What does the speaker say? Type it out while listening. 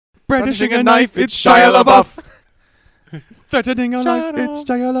Brandishing a knife, it's Shia LaBeouf. Threatening a knife, it's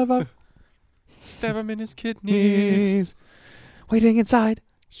Shia LaBeouf. Stab him in his kidneys. Waiting inside,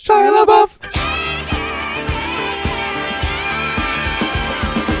 Shia LaBeouf.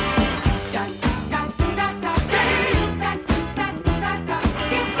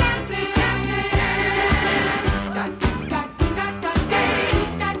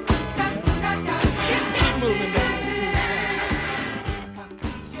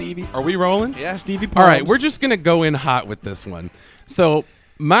 Are we rolling? Yeah, Stevie Palms. All right, we're just gonna go in hot with this one. So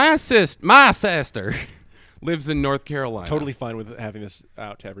my sister lives in North Carolina. Totally fine with having this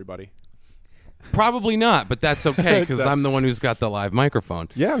out to everybody. Probably not, but that's okay because I'm the one who's got the live microphone.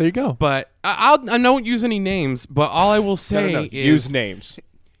 Yeah, there you go. But I won't use any names. But all I will say No. is Use names.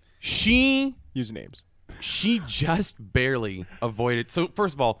 Use names. She just barely avoided. So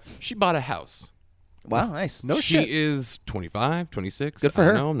first of all, she bought a house. Wow, nice. No she shit. is 25, 26. Good for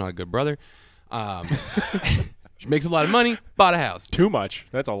her. No, I'm not a good brother. She makes a lot of money, bought a house. Too much.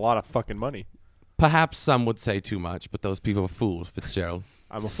 That's a lot of fucking money. Perhaps some would say too much, but those people are fools, Fitzgerald.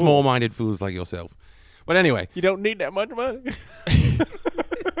 I'm a fool. Small-minded fools like yourself. But anyway. You don't need that much money.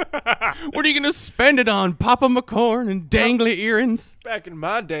 What are you going to spend it on? Papa McCorn and dangly earrings? Back in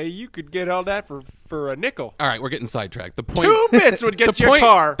my day, you could get all that for a nickel. All right, we're getting sidetracked. The point, 2 bits would get your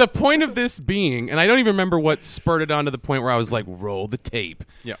car. The point of this being, and I don't even remember what spurred it on to the point where I was like, roll the tape.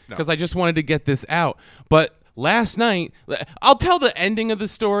 Yeah, no. Because I just wanted to get this out. But last night, I'll tell the ending of the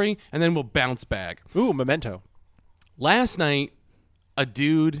story, and then we'll bounce back. Ooh, Memento. Last night, a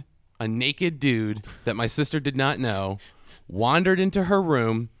naked dude that my sister did not know, wandered into her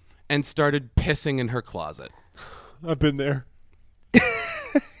room and started pissing in her closet. I've been there.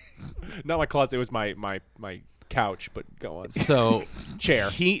 Not my closet. It was my couch, but go on. So chair.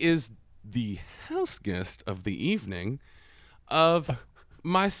 He is the house guest of the evening of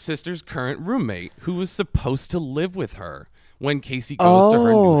my sister's current roommate, who was supposed to live with her when Casey goes to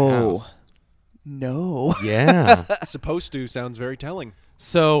her new house. No. Yeah. Supposed to sounds very telling.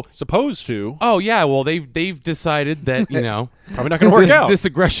 So supposed to. Oh yeah, well they've decided that, you know, probably not going to work out. This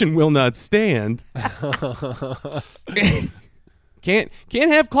aggression will not stand. Can't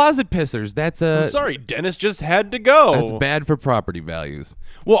have closet pissers. That's I'm sorry, Dennis just had to go. That's bad for property values.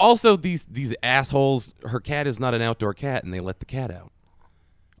 Well, also these assholes. Her cat is not an outdoor cat, and they let the cat out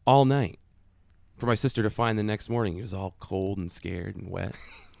all night for my sister to find the next morning. He was all cold and scared and wet,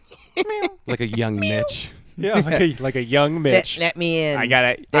 like a young Mitch. Yeah, like a young Mitch. Let me in. I got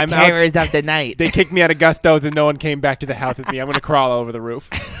it. The terrors of the night. They kicked me out of Gusto, and no one came back to the house with me. I'm going to crawl over the roof.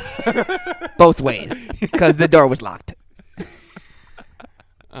 Both ways, because the door was locked.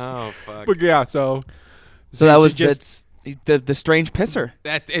 Oh fuck! But yeah, so that was just the strange pisser.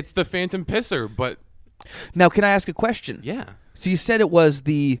 It's the phantom pisser. But now, can I ask a question? Yeah. So you said it was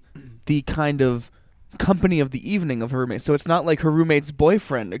the kind of company of the evening of her roommate. So it's not like her roommate's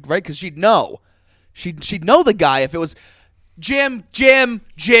boyfriend, right? Because she'd know. She'd know the guy if it was Jim,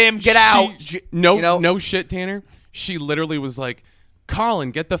 get out. No shit, Tanner. She literally was like,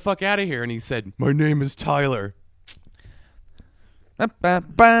 Colin, get the fuck out of here. And he said, my name is Tyler. It's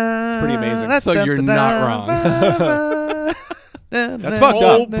pretty amazing. So you're not wrong. That's fucked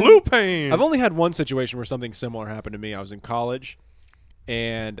up. Blue pain. I've only had one situation where something similar happened to me. I was in college,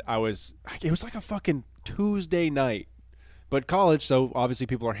 and it was like a fucking Tuesday night. But college, so obviously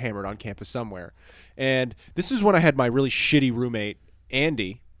people are hammered on campus somewhere. And this is when I had my really shitty roommate,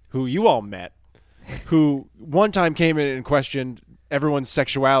 Andy, who you all met, who one time came in and questioned everyone's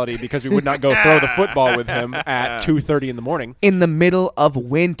sexuality because we would not go throw the football with him at 2:30 in the morning. In the middle of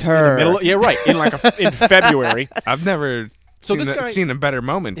winter. Yeah, right. In February. I've never seen a better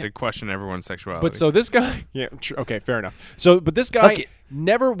moment to question everyone's sexuality. But so this guy, okay, fair enough. But this guy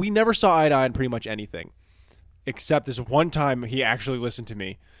we never saw eye to eye on pretty much anything, except this one time he actually listened to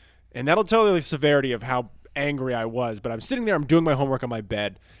me, and that'll tell you the severity of how angry I was. But I'm sitting there, I'm doing my homework on my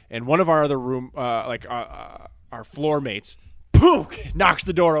bed, and one of our other our floor mates, poof, knocks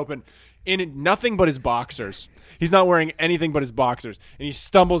the door open. Nothing but his boxers. He's not wearing anything but his boxers. And he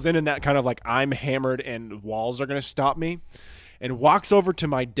stumbles in that kind of like, I'm hammered and walls are going to stop me. And walks over to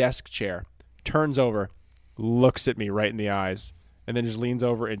my desk chair, turns over, looks at me right in the eyes, and then just leans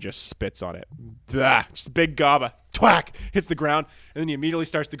over and just spits on it. Blah, just a big gobba. Twack! Hits the ground. And then he immediately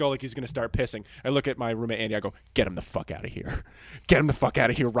starts to go like he's going to start pissing. I look at my roommate, Andy. I go, get him the fuck out of here. Get him the fuck out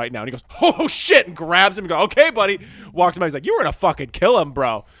of here right now. And he goes, oh, shit, and grabs him and go, okay, buddy. Walks him out. He's like, you were going to fucking kill him,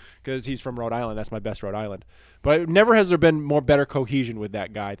 bro. because he's from Rhode Island. That's my best Rhode Island. But never has there been better cohesion with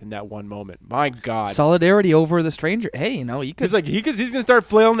that guy than that one moment. My God. Solidarity over the stranger. Hey, you know, you could. He's like, he's going to start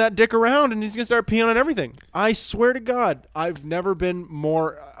flailing that dick around and he's going to start peeing on everything. I swear to God, I've never been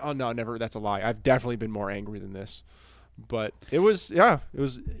more. Oh, no, never. That's a lie. I've definitely been more angry than this. But it was.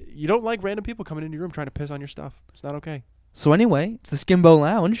 You don't like random people coming into your room trying to piss on your stuff. It's not okay. So anyway, it's the Skimbo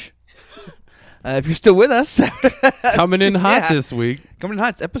Lounge. If you're still with us. Coming in hot this week. Coming in hot.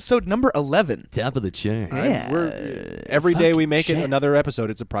 It's episode number 11. Top of the chain. Yeah. Every day we make it another episode,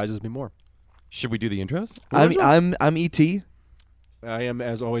 it surprises me more. Should we do the intros? I'm E.T. I am,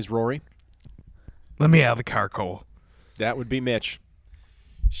 as always, Rory. Let me out of the car, Cole. That would be Mitch.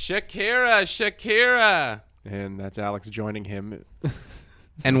 Shakira. And that's Alex joining him.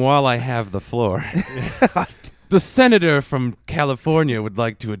 And while I have the floor, the senator from California would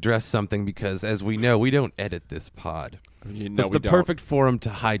like to address something because, as we know, we don't edit this pod. It's the perfect forum to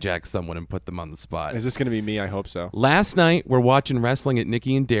hijack someone and put them on the spot. Is this going to be me? I hope so. Last night, we're watching wrestling at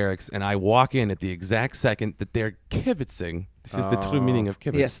Nikki and Derek's, and I walk in at the exact second that they're kibitzing. This is the true meaning of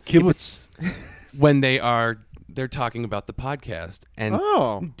kibitz. Yes, Kibitz. When they're talking about the podcast. And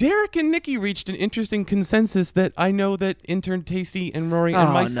Derek and Nikki reached an interesting consensus that I know that intern Tasty and Rory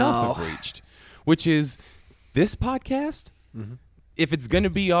and myself have reached, which is this podcast, if it's going to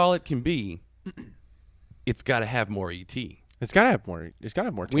be all it can be, it's got to have more ET. It's got to have more. It's got to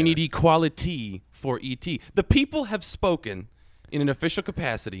have more. We need equality for ET. The people have spoken in an official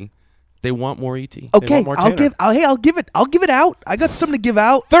capacity. They want more ET. Okay, I'll give it out. I got something to give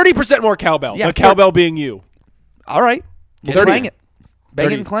out. 30% more cowbell. Yeah, the cowbell being you. All right. We'll clang it.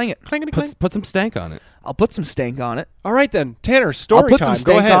 Bang it and clang it. Clang it and clang. Put some stank on it. I'll put some stank on it. All right then, Tanner. Story I'll put time. some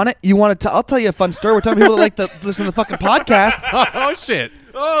stank Go ahead. on it. You want to? I'll tell you a fun story. We're telling people that like to listen to the fucking podcast. Oh shit!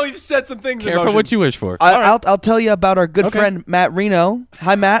 Oh, you've said some things. Careful what you wish for. I'll tell you about our good friend Matt Reno.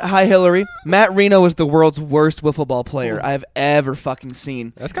 Hi Matt. Hi Hillary. Matt Reno is the world's worst wiffle ball player I've ever fucking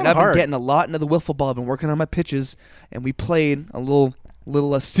seen. That's kind of hard. I've been getting a lot into the wiffle ball. I've been working on my pitches, and we played a little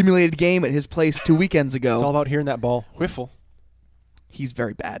simulated game at his place 2 weekends ago. It's all about hearing that ball whiffle. He's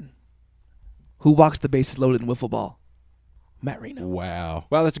very bad. Who walks the bases loaded in wiffle ball? Matt Reno. Wow.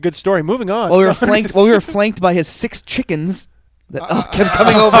 Wow, that's a good story. Moving on. Well, we were flanked by his 6 chickens that kept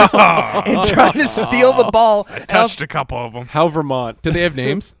coming over and trying to steal the ball. I touched a couple of them. How Vermont? Do they have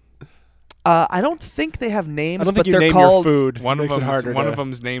names? I don't think they have names, I don't but think you they're name called your food. One of them.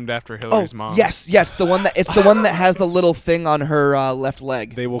 them's named after Hillary's mom. Yes, the one that it's the one that has the little thing on her left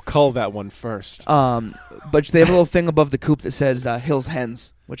leg. They will cull that one first. But they have a little thing above the coop that says Hill's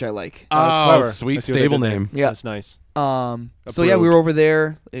Hens, which I like. That's clever. Sweet stable name. Yeah, that's nice. So yeah, we were over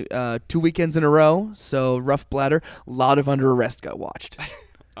there 2 weekends in a row. So rough bladder. A lot of Under Arrest got watched.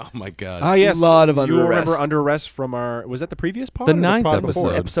 Oh my god. Ah, yes. A lot of Under You Arrest. remember Under Arrest from our? Was that the previous pod? The or 9th pod episode.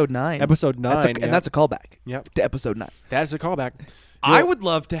 before? Episode 9. Episode 9. And that's a callback. Yep. To episode 9. That's a callback. I would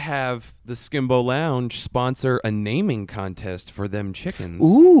love to have the Skimbo Lounge sponsor a naming contest for them chickens.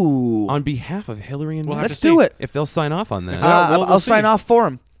 Ooh. On behalf of Hillary and Matt. Let's do it. If they'll sign off on that. I'll sign off for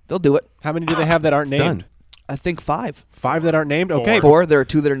them. They'll do it. How many do they have that aren't named? Done. I think 5. 5 that aren't named. Okay. 4. There are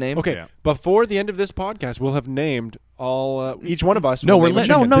 2 that are named. Okay. Yeah. Before the end of this podcast, we'll have named all each one of us. No, will we're name a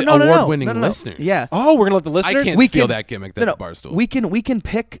letting chicken. No. the award-winning listeners. Yeah. Oh, we're gonna let the listeners. I can't We steal can- that gimmick. That's Barstool. We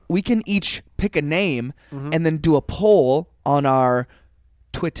can each pick a name and then do a poll on our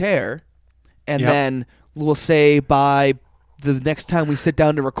Twitter, and then we'll say by the next time we sit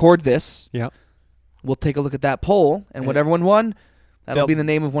down to record this, we'll take a look at that poll, and what everyone won, that'll be the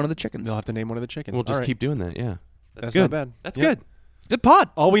name of one of the chickens. They'll have to name one of the chickens. We'll just All right. keep doing that. Yeah. That's good. not bad. That's Yeah. good. Good pod.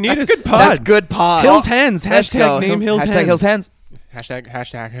 All we need That's is good pod. That's good pod. Hill's Hens. Let's go. Hashtag name Hill's Hashtag Hens. Hill's Hens.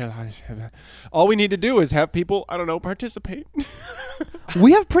 Hashtag. All we need to do is have people, I don't know, participate.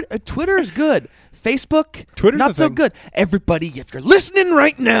 We have Twitter is good. Facebook, Twitter's not the so thing. good. Everybody, if you're listening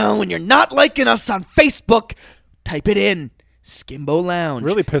right now and you're not liking us on Facebook, type it in. Skimbo Lounge.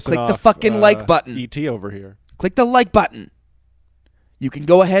 Really pissing Click off. the fucking like button. ET over here. Click the like button. You can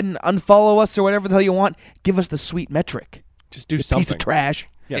go ahead and unfollow us or whatever the hell you want. Give us the sweet metric. Just do You something. piece of trash.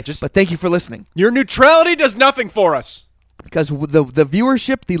 Yeah, just. But thank you for listening. Your neutrality does nothing for us. Because the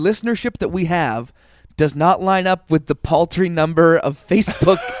viewership, the listenership that we have does not line up with the paltry number of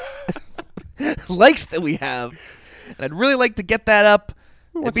Facebook likes that we have. And I'd really like to get that up.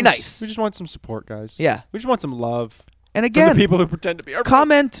 It'd be nice. We just want some support, guys. Yeah. We just want some love. And again, the people who pretend to be our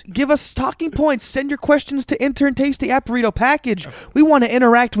comment, give us talking points, send your questions to Intern Tasty at Burrito Package. We want to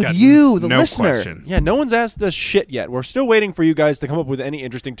interact with you, the listener. Questions. Yeah, no one's asked us shit yet. We're still waiting for you guys to come up with any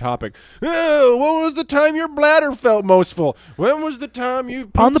interesting topic. Oh, when was the time your bladder felt most full? When was the time you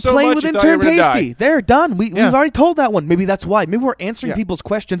pooped on the so plane much with you thought you Intern were gonna Tasty? die? They're done. We've already told that one. Maybe that's why. Maybe we're answering people's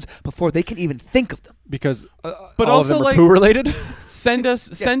questions before they can even think of them. Because But all also, of them are like- poo related. Send us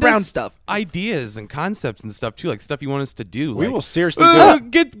brown stuff. ideas and concepts and stuff too, like stuff you want us to do. We like, will seriously do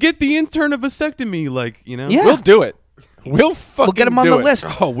it. get the intern a vasectomy, like, you know. Yeah. We'll do it. We'll get him on do the it. list.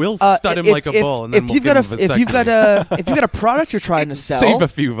 Oh, we'll stud him like a bull, and then we'll give him a vasectomy. If you've got a product you're trying to sell, Save a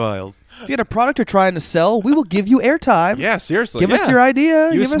few vials. if you got a product you're trying to sell, we will give you airtime. Yeah, seriously. Give us your idea.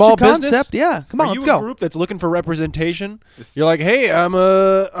 You give a us small your business? concept. Yeah, come on, Are let's you a go. group that's looking for representation? You're like, hey,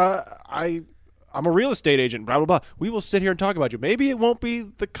 I'm a real estate agent, blah, blah, blah. We will sit here and talk about you. Maybe it won't be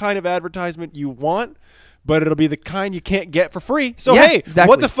the kind of advertisement you want, but it'll be the kind you can't get for free. So, Yeah, hey, exactly.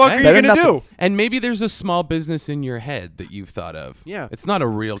 what the fuck are you Better going to than do? And maybe there's a small business in your head that you've thought of. Yeah. It's not a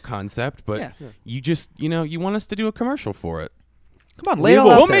real concept, but you just, you want us to do a commercial for it. Come on, lay it all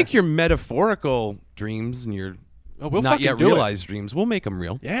out We'll there. make your metaphorical dreams and your We'll not fucking yet do it. realized dreams. We'll make them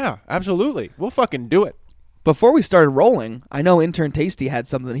real. Yeah, absolutely. We'll fucking do it. Before we started rolling, I know Intern Tasty had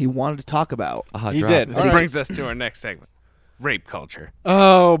something he wanted to talk about. He did. This All right. brings us to our next segment. Rape culture.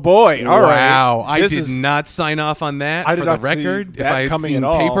 Oh, boy. All right. Wow, I This did is- not sign off on that I for did the not see record. If that I had coming seen at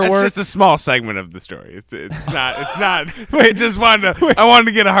all. paperwork, That's just a small segment of the story. It's not. It's not. I just wanted to. I wanted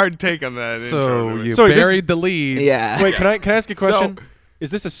to get a hard take on that. so you So this- buried the lead. Yeah. Wait, can I ask you a question? Is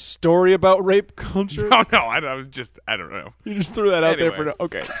this a story about rape culture? Oh no, I don't know. You just threw that out there Anyway. for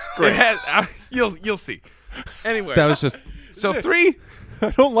okay. It Great. has, you'll see. Anyway, That was just so three. I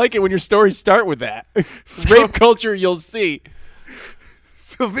don't like it when your stories start with that. Rape culture, you'll see.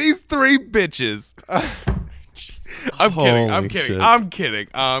 So these three bitches. I'm kidding. I'm Holy kidding. shit. I'm kidding.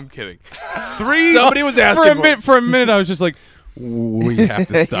 I'm kidding. Three. Somebody was for asking a minute. For a minute, I was just like, we have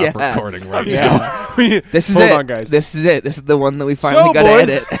to stop Yeah. recording right now. Yeah. This is Hold it. on, guys. This is it. This is the one that we finally So, got to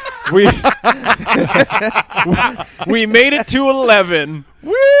boys, edit. we made it to 11.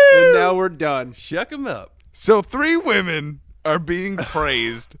 Woo! And now we're done. Shuck 'em up. So three women are being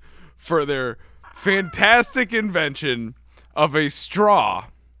praised for their fantastic invention of a straw,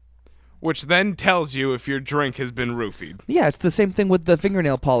 which then tells you if your drink has been roofied. Yeah, it's the same thing with the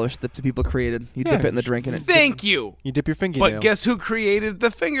fingernail polish that the people created. You dip it in the drink and it. Thank you. You dip your fingernail. But guess who created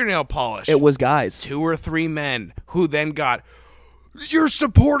the fingernail polish? It was guys. 2 or 3 men who then got, "You're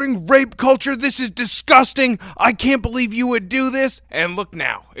supporting rape culture. This is disgusting. I can't believe you would do this." And look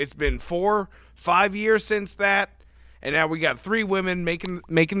now. It's been 4-5 years since that, and now we got 3 women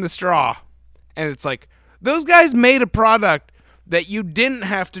making the straw. And it's like, those guys made a product that you didn't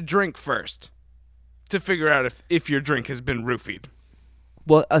have to drink first to figure out if your drink has been roofied.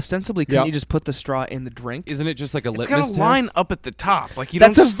 Well, ostensibly, couldn't Yeah. you just put the straw in the drink? Isn't it just like a It's litmus got a test? line up at the top. Like you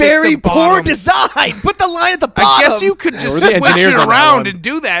That's don't a stick very the poor bottom- design. Put the line at the bottom. I guess you could just we're the switch engineers it on that around one. and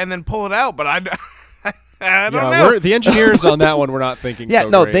do that and then pull it out, but I don't yeah, know. the engineers on that one were not thinking Yeah, so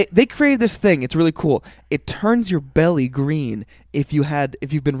no, great. they created this thing. It's really cool. It turns your belly green if you've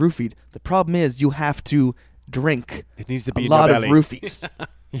been roofied. The problem is you have to drink It needs to a be in lot your of belly. roofies.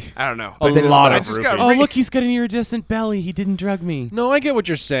 I don't know. A But lot I of just got roofies. Oh, look, he's got an iridescent belly. He didn't drug me. No, I get what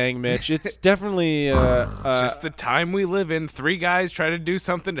you're saying, Mitch. It's definitely just the time we live in. 3 guys try to do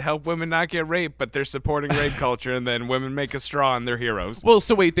something to help women not get raped, but they're supporting rape culture, and then women make a straw and they're heroes. Well,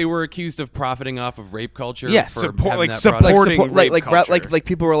 so wait, they were accused of profiting off of rape culture. Yes. for Support- having like that support- product? Supporting rape culture. like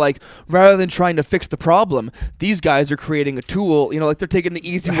people were like, rather than trying to fix the problem, these guys are creating a tool. Like they're taking the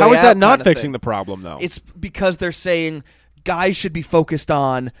easy way how is out that not kind of fixing thing. the problem though? It's because they're saying guys should be focused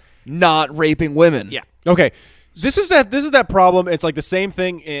on not raping women. Yeah. Okay. This is that problem. It's like the same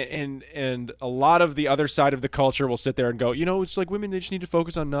thing, and a lot of the other side of the culture will sit there and go, it's like women, they just need to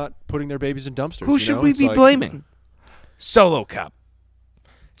focus on not putting their babies in dumpsters. Who should we It's be like- blaming? Solo Cup.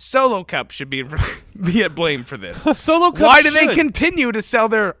 Solo Cup should be blamed for this. Solo Cup Why do they should. continue to sell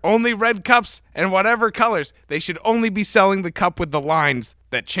their only red cups and whatever colors? They should only be selling the cup with the lines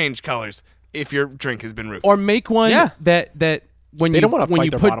that change colors if your drink has been roofied. Or make one Yeah. that when They you don't wanna when fight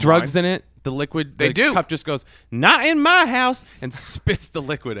you their put bottom drugs line. in it, the liquid They the do. cup just goes, "Not in my house," and spits the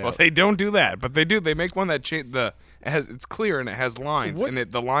liquid out. Well, they don't do that, but they do. They make one that it's clear and it has lines, What-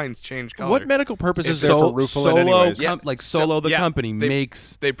 and the lines change color. What medical purpose is It's there for Roofalin anyways? Solo the Yeah, company they-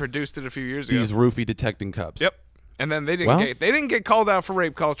 makes They produced it a few years ago. these roofie detecting cups. Yep. And then they Well- didn't get called out for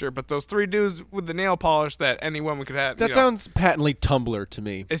rape culture, but those 3 dudes with the nail polish that any woman could have. That sounds patently Tumblr to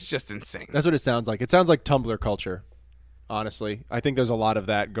me. It's just insane. That's what it sounds like. It sounds like Tumblr culture. Honestly, I think there's a lot of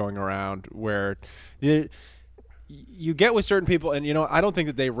that going around where you you get with certain people, and I don't think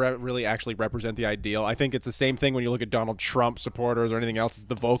that they really actually represent the ideal. I think it's the same thing when you look at Donald Trump supporters or anything else. It's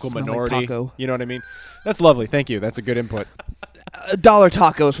the vocal Smell like minority. taco. You know what I mean? That's lovely. Thank you. That's a good input. $1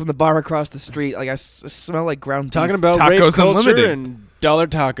 tacos from the bar across the street. Like I smell like ground Talking beef. about Tacos rape culture Unlimited. and dollar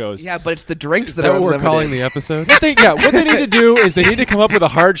tacos. Yeah, but it's the drinks Is that that are what we're unlimited. calling the episode? What they need to do is they need to come up with a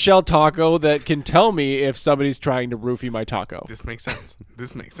hard shell taco that can tell me if somebody's trying to roofie my taco. This makes sense.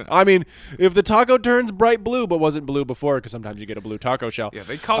 This makes sense. I mean, if the taco turns bright blue but wasn't blue before, because sometimes you get a blue taco shell. Yeah,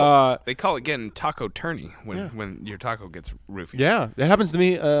 they call it getting taco tourney when your taco gets roofied. Yeah, it happens to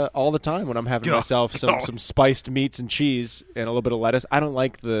me all the time when I'm having myself some spiced meats and cheese and a little bit of lettuce. I don't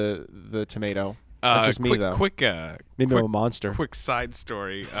like the tomato. That's just me, though. Maybe I'm a monster. Quick side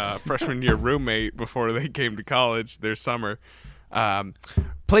story. Freshman year roommate, before they came to college, their summer,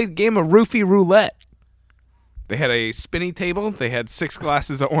 played a game of roofie roulette. They had a spinny table. They had 6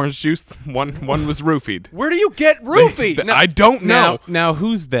 glasses of orange juice. One was roofied. Where do you get roofies? I don't know. Now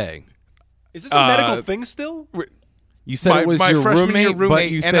who's they? Is this a medical thing still? You said it was my your freshman year roommate, but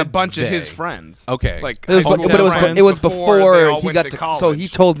you and said a bunch of they. his friends. Okay. Like It was, high school but friends it was they before all he went got to to. college. So he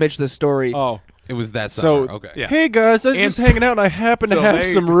told Mitch this story. Oh, It was that So- summer. Okay. Yeah. hey guys, I was And just so- hanging out and I happen to So have they-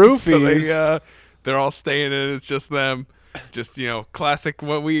 some roofies. So they're all staying in it. It's just them. Just classic.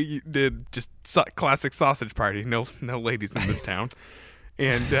 What we did. Just classic sausage party. No ladies in this town.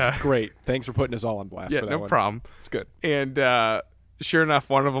 And Great. Thanks for putting us all on blast. yeah, for that no one. problem. It's good. And sure enough,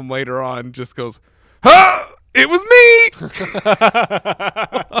 one of them later on just goes, "Huh! It was me."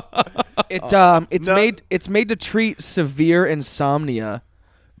 It's made to treat severe insomnia.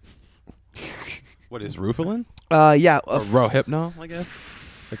 What is Rufalin? Yeah, Or Rohypnol, I guess?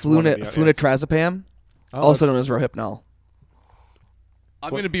 flunitrazepam, also known as Rohypnol. I'm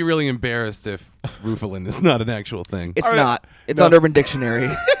going to be really embarrassed if Rufalin is not an actual thing. It's not. It's on Urban Dictionary.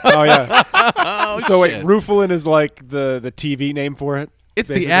 Oh yeah. So wait, shit. Rufalin is like the TV name for it. It's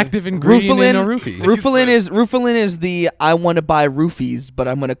basically? the active ingredient in a roofie. Rufalin is the I want to buy roofies, but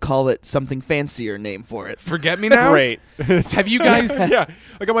I'm going to call it something fancier name for it. Forget me now. Great. Have you guys Yeah,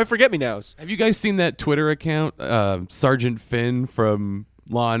 I got my forget me nows. have you guys seen that Twitter account, Sergeant Finn from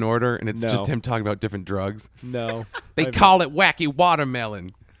Law and Order, and it's No. just him talking about different drugs? No, They call it wacky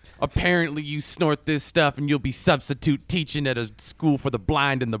watermelon. Apparently, you snort this stuff and you'll be substitute teaching at a school for the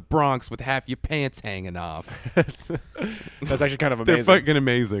blind in the Bronx with half your pants hanging off. that's actually kind of They're amazing. fucking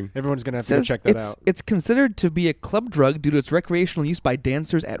amazing. Everyone's gonna have to go check that out. It's considered to be a club drug due to its recreational use by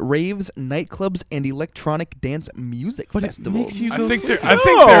dancers at raves, nightclubs, and electronic dance music festivals. makes you I go think they're. sleep. I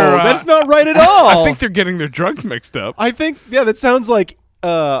think No, they're. that's not right at all. I think they're getting their drugs mixed up. I think that sounds like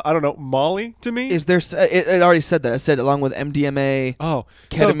I don't know, Molly to me. Is there? It already said that. I said along with MDMA, oh,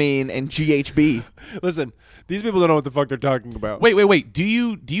 ketamine, and GHB. So, listen, these people don't know what the fuck they're talking about. Wait. Do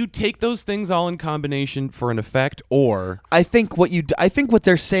you take those things all in combination for an effect, or I think what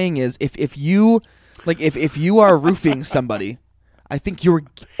they're saying is if you are roofing somebody, I think you're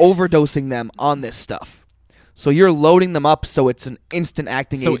overdosing them on this stuff. So you're loading them up so it's an instant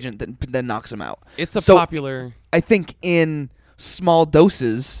acting agent that then knocks them out. it's a So- popular? I think in small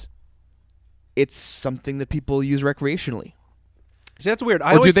doses, it's something that people use recreationally. See, that's weird. I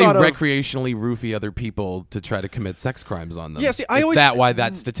Or do always they thought of- recreationally roofie other people to try to commit sex crimes on them? Yeah, see, Is that why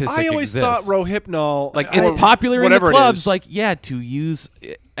that statistic I always exists? thought Rohypnol, Like or it's popular in the whatever it clubs, is. like to use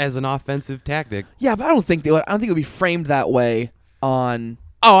it as an offensive tactic. Yeah, but I don't think it would be framed that way on.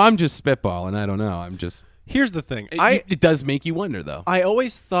 Oh, I'm just spitballing. I don't know. I'm just. Here's the thing. It does make you wonder, though. I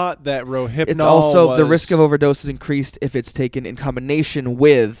always thought that Rohypnol It's also the was- risk of overdose is increased if it's taken in combination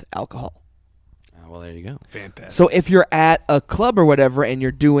with alcohol. Oh, well, there you go. Fantastic. So if you're at a club or whatever and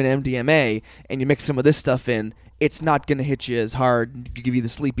you're doing MDMA and you mix some of this stuff in, it's not going to hit you as hard, give you the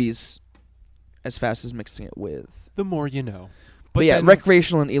sleepies as fast as mixing it with. the more you know. But yeah, then-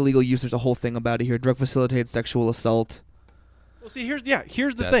 recreational and illegal use, there's a whole thing about it here. Drug facilitated sexual assault. Well, see, here's the thing.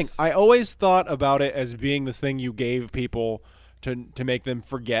 That's- I always thought about it as being the thing you gave people to make them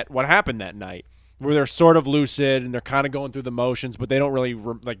forget what happened that night, where they're sort of lucid and they're kind of going through the motions, but they don't really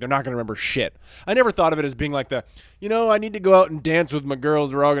they're not going to remember shit. I never thought of it as being like I need to go out and dance with my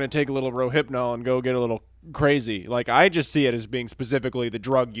girls. We're all going to take a little Rohypnol and go get a little crazy. Like, I just see it as being specifically the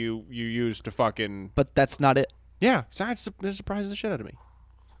drug you use to fucking But that's not it. yeah. It surprises the shit out of me.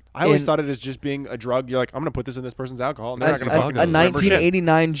 I always In- thought it as just being a drug. You're like, I'm going to put this in this person's alcohol, and they're A, not going to fucking a remember shit.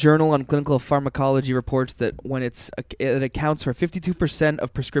 1989 Journal on Clinical Pharmacology reports that it accounts for 52%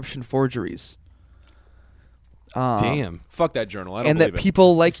 of prescription forgeries. Damn. Fuck that journal. I don't And believe that it.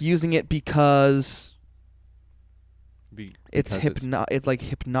 people like using it because it's Because it's like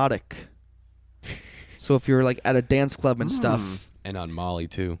hypnotic. So if you're like at a dance club and stuff, And on Molly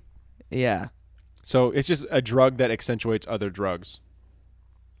too. yeah. So it's just a drug that accentuates other drugs.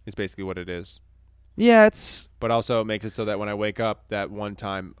 Is basically what it is. Yeah, it's. But also it makes it so that when I wake up that one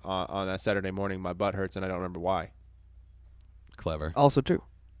time on that Saturday morning, my butt hurts and I don't remember why. Clever. Also true.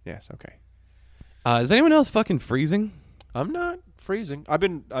 Yes. Okay. Is anyone else fucking freezing? I'm not freezing. I've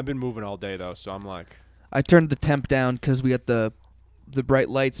been moving all day though, so I'm like. I turned the temp down because we got the bright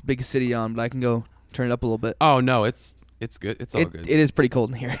lights, big city on, but I can go turn it up a little bit. Oh no, it's good. It's all good. It is pretty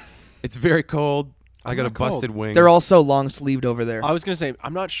cold in here. It's very cold. I got a not cold. busted wing. They're also long sleeved over there. I was gonna say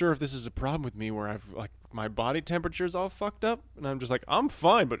I'm not sure if this is a problem with me where I've like my body temperature's all fucked up and I'm just like I'm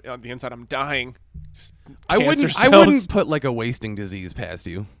fine, but on the inside I'm dying. Just I cancer wouldn't cells. put like a wasting disease past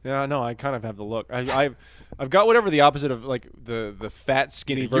you. Yeah, no, I kind of have the look. I've got whatever the opposite of like the fat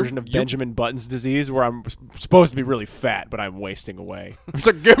skinny version of Benjamin Button's disease, where I'm supposed to be really fat, but I'm wasting away. I'm just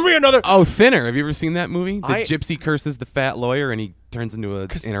like, give me another. Oh, Thinner. Have you ever seen that movie? The I- gypsy curses the fat lawyer and he turns into a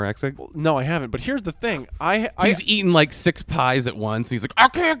anorexic. No, I haven't. But here's the thing. He's eating like 6 pies at once. And he's like, I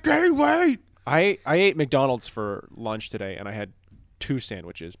can't gain weight. I ate McDonald's for lunch today, and I had 2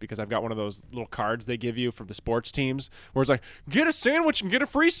 sandwiches because I've got one of those little cards they give you from the sports teams where it's like, get a sandwich and get a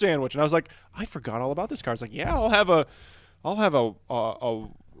free sandwich. And I was like, I forgot all about this card. I was like, yeah, I'll have a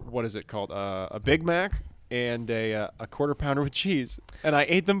what is it called? A Big Mac and a quarter pounder with cheese. And I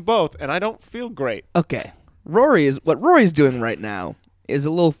ate them both, and I don't feel great. Okay. What Rory's doing right now is a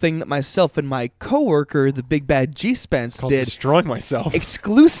little thing that myself and my coworker, the Big Bad G Spence, Called did destroying myself.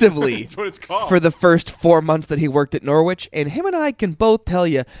 exclusively That's what it's called. for the first 4 months that he worked at Norwich. And him and I can both tell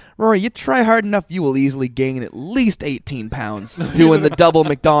you, Rory, you try hard enough, you will easily gain at least 18 pounds doing the double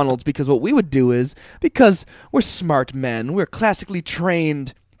McDonald's. Because what we would do is, because we're smart men, we're classically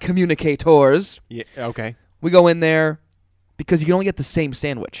trained communicators, Yeah, okay. we go in there because you can only get the same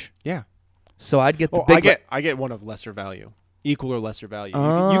sandwich. Yeah. So I'd get the Well, Big I get one of lesser value. Equal or lesser value. You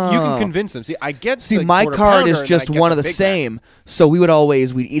can convince them. See, I get See, the my quarter card pounder is and just then I get one of the Big Mac. same. So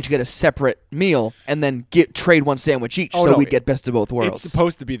we'd each get a separate meal and then trade one sandwich each. Oh, So no, we'd get best of both worlds. It's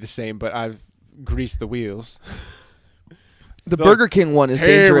supposed to be the same, but I've greased the wheels. The They're Burger like, King one is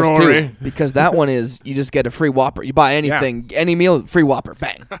 "Hey, dangerous Rory." too, because that one is you just get a free Whopper. You buy anything, any meal, free Whopper,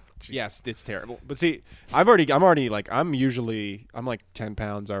 bang. Yes, it's terrible. But see, I'm like 10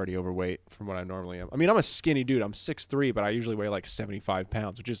 pounds already overweight from what I normally am. I mean, I'm a skinny dude. I'm 6'3", but I usually weigh like 75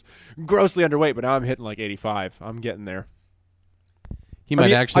 pounds, which is grossly underweight. But now I'm hitting like 85. I'm getting there. He might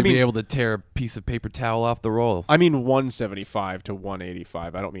mean- actually I mean- be able to tear a piece of paper towel off the roll. I mean 175 to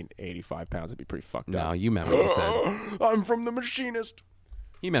 185. I don't mean 85 pounds. It'd be pretty fucked No, up. you meant what you said. I'm from the machinist.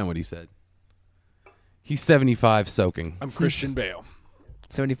 He meant what he said. He's 75 soaking. I'm Christian Bale.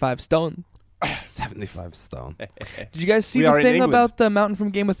 75 stone. 75 stone. Did you guys see We the are in thing England. about the mountain from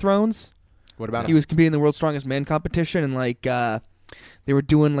Game of Thrones? What about He was competing in the World's Strongest Man competition, and like they were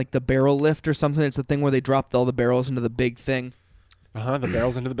doing like the barrel lift or something. It's the thing where they dropped all the barrels into the big thing. The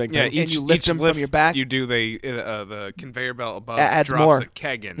barrels into the big Yeah, thing. And you lift each them from lift your back. You do the conveyor belt above Adds drops more. a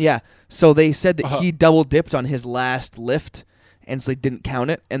keg in. Yeah. So they said that he double dipped on his last lift, and so they didn't count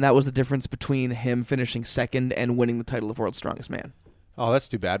it, and that was the difference between him finishing second and winning the title of World's Strongest Man. Oh, that's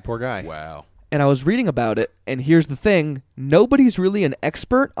too bad. Poor guy. Wow. And I was reading about it, and here's the thing: nobody's really an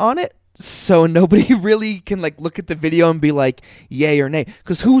expert on it, so nobody really can like look at the video and be like, yay or nay.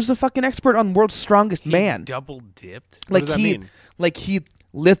 Because who's the fucking expert on World's Strongest Man? Double dipped. What does that mean? He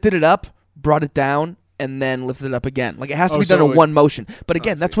lifted it up, brought it down, and then lifted it up again. Like it has to be done so in it- one motion. But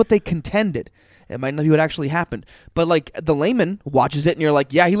again, I that's see. what they contended. It might not be what actually happened. But like the layman watches it, and you're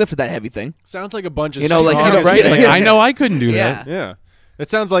like, yeah, he lifted that heavy thing. Sounds like a bunch of You know, like, you strong- know, Right? Yeah. Like, I know I couldn't do Yeah. that. Yeah. It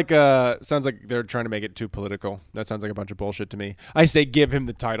sounds like they're trying to make it too political. That sounds like a bunch of bullshit to me. I say give him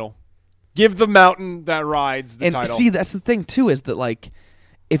the title. Give the mountain that rides the And title. see, that's the thing too, is that like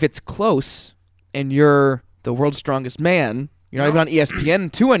if it's close and you're the world's strongest man, you're not even on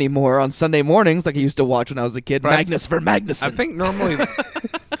ESPN2 anymore on Sunday mornings like I used to watch when I was a kid. But I- Magnus for Magnuson. I think normally.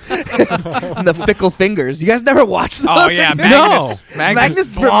 and the Fickle Fingers. You guys never watched those? Oh yeah, No.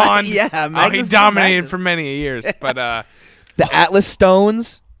 Magnus for Ma- blonde. yeah, Oh, he Magnus for dominated Magnus. for many years. But The Atlas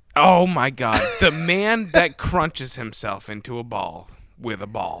Stones. oh my God, the man that crunches himself into a ball with a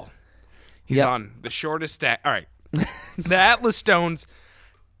ball. He's Yep. on the shortest stack. All right, the Atlas Stones.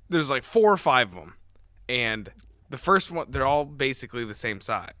 There's like 4 or 5 of them, and the first one, they're all basically the same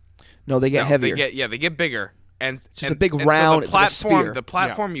size. No, they get No, heavier. They get bigger. And it's just a big round, So it's like a sphere. the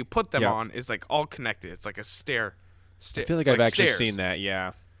platform you put them Yeah. on is like all connected. It's like a stair. I feel like I've actually stairs. seen that.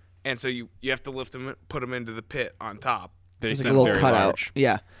 Yeah. And so you have to lift them, put them into the pit on top. They It's like seem a little very cutout. large.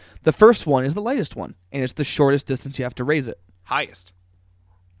 Yeah. The first one is the lightest one, and it's the shortest distance you have to raise it. Highest,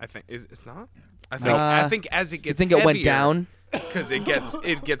 I think. It's not. I think. No. I think as it You gets. think it went heavier, down? because it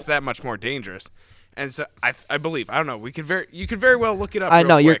gets that much more dangerous. And so I believe, I don't know, you could very well look it up. I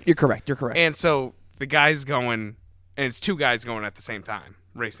know real quick. you're correct. You're correct. And so the guy's going, and it's two guys going at the same time,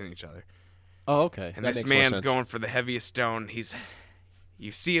 racing each other. Oh, okay. And That this makes more man's sense. going for the heaviest stone.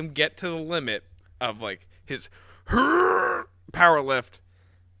 You see him get to the limit of like his power lift,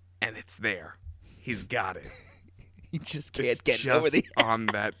 and it's there. He's got it. you just It's can't get just over the on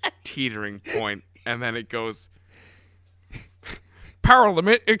that teetering point, and then it goes. Power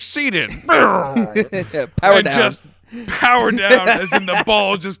limit exceeded. power and down. just power down as in the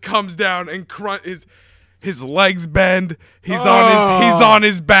ball just comes down and his legs bend. He's on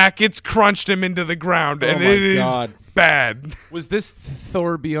his back. It's crunched him into the ground, and my it is God. bad. Was this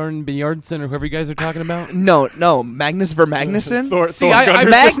Thor Bjornsson or whoever you guys are talking about? No, Magnus Vermagnuson. Thor I- Gunnarsson.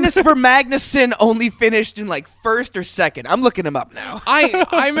 Magnus Vermagnuson only finished in like first or second. I'm looking him up now.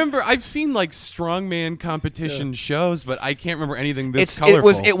 I remember I've seen like strongman competition shows, but I can't remember anything this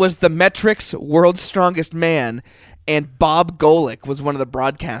colorful. It was the Metrics World's Strongest Man, and Bob Golick was one of the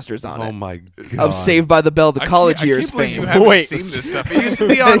broadcasters on Oh it. my god! Of Saved by the Bell, the college years I can't believe fame. you haven't Wait. seen this stuff. It used to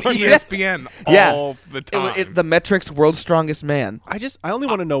be on ESPN all the time. The Metrics World's Strongest Man. I only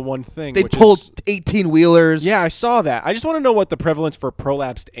want to know one thing. They which pulled is, 18 wheelers. Yeah, I saw that. I just want to know what the prevalence for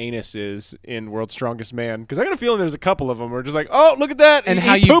prolapsed anus is in World's Strongest Man, because I got a feeling there's a couple of them where just like, oh, look at that, And he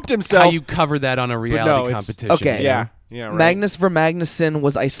how you pooped himself. How you cover that on a reality it's- competition? Okay. yeah, yeah, right. Magnus Vermagnuson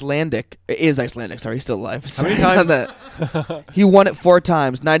was Icelandic. Is Icelandic. Sorry, he's still alive. How many Sorry about times? that. He won it 4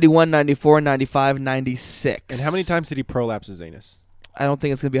 times. 91, 94, 95, 96. And how many times did he prolapse his anus? I don't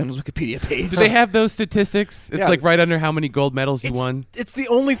think it's going to be on his Wikipedia page. Do they have those statistics? It's Yeah. like right under how many gold medals you won. It's the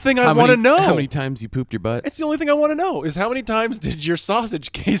only thing I How want to many- know. How many times you pooped your butt? It's the only thing I want to know is how many times did your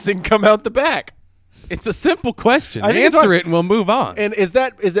sausage casing come out the back? It's a simple question. I think it's Answer hard. it and we'll move on. And is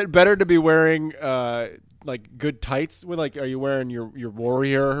it better to be wearing like good tights? With like, are you wearing your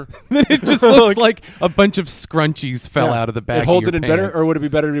warrior? Then it just looks like a bunch of scrunchies fell Yeah. out of the back. It holds of it your in better, pants. or would it be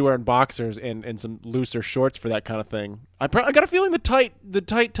better to be wearing boxers and some looser shorts for that kind of thing? I got a feeling the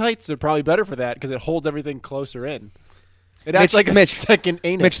tight tights are probably better for that because it holds everything closer in. It acts like a second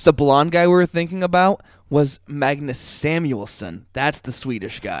anus. Mitch, the blonde guy we were thinking about was Magnus Samuelsson. That's the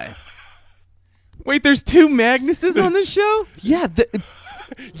Swedish guy. Wait, there's 2 Magnuses on this show? Yeah,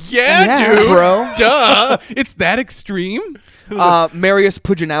 yeah, dude, bro. Duh. It's that extreme? Marius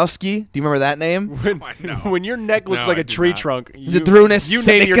Pujanowski. Do you remember that name? When your neck looks No, like I a do tree not. trunk, Zydrunas you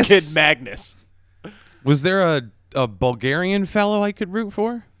name your Savickas. kid Magnus. Was there a Bulgarian fellow I could root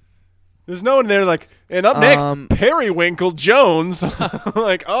for? There's no one there like, and up next, Um, Periwinkle Jones.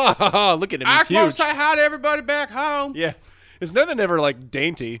 Like, oh, look at him, he's huge. hi to everybody back home. Yeah, there's nothing ever like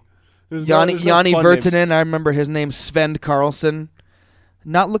dainty. There's Yanni there's fun names. Virtanen. I remember his name, Sven Karlsson.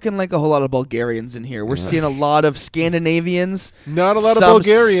 Not looking like a whole lot of Bulgarians in here. We're seeing a lot of Scandinavians. Not a lot of some-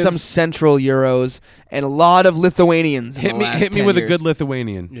 Bulgarians. Some Central Euros. And a lot of Lithuanians. in Hit the me, last hit me 10 with a years. good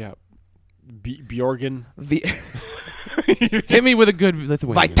Lithuanian. Yeah, Bjorgen. Hit me with a good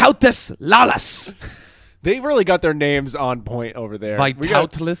Lithuanian. Vytautas Lalas. They really got their names on point over there.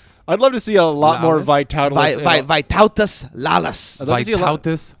 Vitautas. I'd love to see a lot more Lalas? Vitautas. Vytautas Lalas. I'd love to see a lot.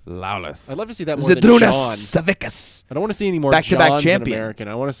 Vitautas Laulas. I'd love to see that more than Zydrunas John. Savickas. I don't want to see any more Back-to-back Johns champion. in American.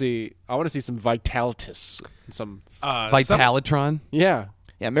 I want to see some Vitalitas. Some Vitalitron. yeah.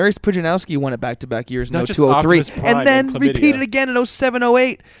 Yeah, Marius Pujanowski won it back-to-back years in Not just 0203. Optimus Prime And then and chlamydia. repeated again in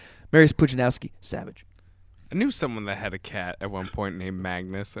 0708. Marius Pujanowski, savage. I knew someone that had a cat at one point named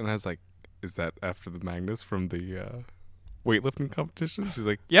Magnus, and I was like, is that after the Magnus from the weightlifting competition? She's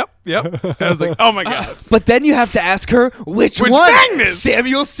like, yep. And I was like, oh my God. But then you have to ask her, which one? Magnus?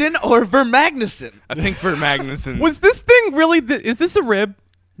 Samuelson or Vermagnuson? I think for Magnuson. Was this thing really? Is this a rib?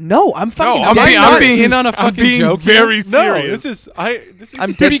 No, I'm fucking I'm dead being, serious. I'm being, in on a I'm fucking being joke very here? serious. No, this is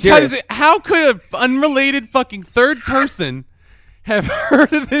I'm dead Because serious. how could an unrelated fucking third person have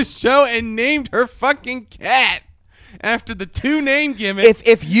heard of this show and named her fucking cat after the 2 name gimmick?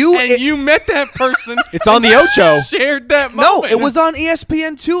 If you and you met that person, It's on the Ocho. shared that no, moment. it was on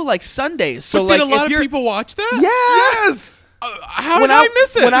ESPN2 like Sundays. So But like did a lot if of you're people watch that? yes. How When did I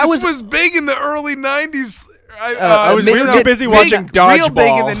miss it? when I This was was big in the early 90s. I was we we were were too too busy big- watching dodgeball. Real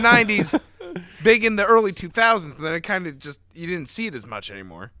big in the 90s. Big in the early 2000s. And then it kind of just, you didn't see it as much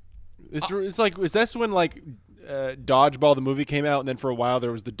anymore. It's like, is this when like Dodgeball the movie came out, and then for a while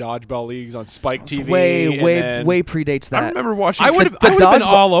there was the Dodgeball leagues on Spike TV. way predates that. I remember watching. I would have the been dodgeball-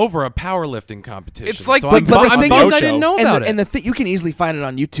 all over a powerlifting competition. It's like- so but I'm, the I'm thing bummed is- I didn't know and about and the you can easily find it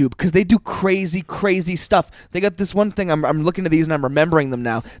on YouTube because they do crazy stuff. They got this one thing. I'm looking at these and I'm remembering them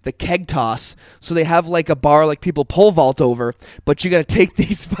now. The keg toss. So they have like a bar like people pole vault over, but you got to take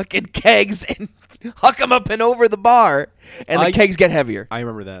these fucking kegs and huck them up and over the bar, and the kegs get heavier. I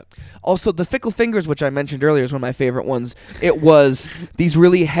remember that. Also, the Fickle Fingers, which I mentioned earlier, is one of my favorite ones. It was these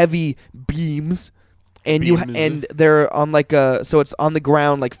really heavy beams, and and they're on so it's on the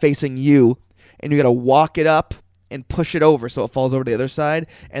ground like facing you, and you got to walk it up and push it over so it falls over to the other side,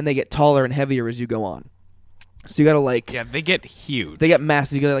 and they get taller and heavier as you go on. So you got to they get huge. They get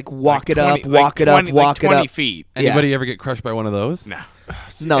massive. You got to walk it 20, up, walk it up, walk it up. 20 feet. Anybody ever get crushed by one of those? No.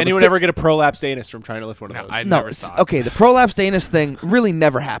 No, anyone ever get a prolapsed anus from trying to lift one of those? I never saw it. Okay, the prolapsed anus thing really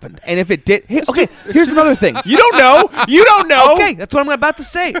never happened. And if it did... here's another thing. You don't know. You don't know. Okay, that's what I'm about to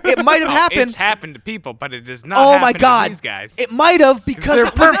say. It might have happened. It's happened to people, but it does not Oh happen my God. to these guys. It might have because they're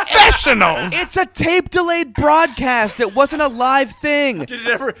it was professionals. It's a tape-delayed broadcast. It wasn't a live thing. Did it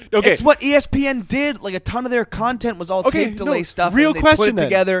ever? Okay. It's what ESPN did. Like, a ton of their content was all tape-delay stuff. Real and they question put it then.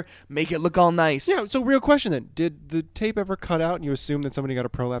 together, make it look all nice. Yeah, so real question then. Did the tape ever cut out and you assume that somebody got a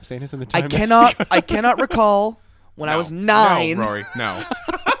prolapsed anus in the time? I cannot recall when I was 9 No, Rory, no.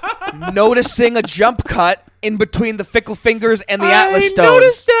 noticing a jump cut in between the Fickle Fingers and the Atlas Stones. I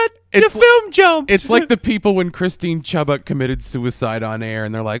noticed that. It's the film jumped. It's like the people when Christine Chubbuck committed suicide on air,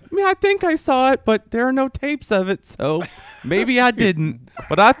 and they're like, "Yeah, I think I saw it, but there are no tapes of it, so maybe I didn't.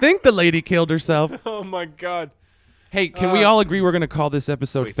 But I think the lady killed herself." Oh my God. Hey, can we all agree we're going to call this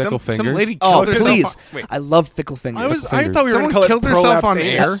episode Wait, Fickle some Fingers? lady Oh, killed herself. please. Wait, I love Fickle Fingers. I thought we were Someone going to call it killed herself prolapsed on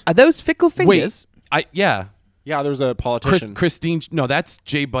anus. air? Are those Fickle Fingers? Wait, yeah. Yeah, there was a politician. Christine, no, that's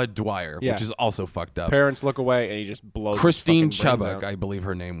J. Bud Dwyer, Yeah. which is also fucked up. Parents look away and he just blows Christine his fucking brains Chubbuck, out. I believe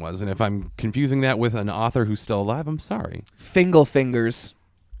her name was. And if I'm confusing that with an author who's still alive, I'm sorry. Fingle Fingers.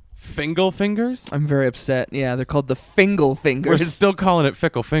 Fingle Fingers? I'm very upset. Yeah, they're called the Fingle We're Fingers. still calling it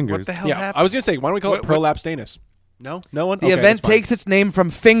Fickle Fingers. what the hell Yeah, happened? I was going to say, why don't we call it What- prolapsed anus? No? No one? The Okay, event that's fine. takes its name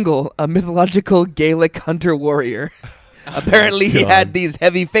from Fingal, a mythological Gaelic hunter warrior. Apparently, he God. had these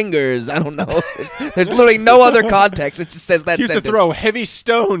heavy fingers. I don't know. There's literally no other context. It just says that He used to sentence. throw heavy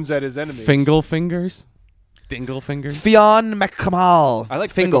stones at his enemies. Fingle Fingers? Dingle Fingers? Fionn McCamal. I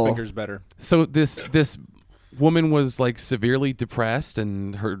like Fingal. Fickle Fingers better. So this woman was like severely depressed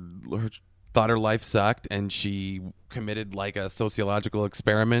and her thought her life sucked, and she committed like a sociological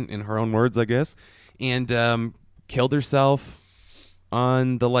experiment, in her own words, I guess, and killed herself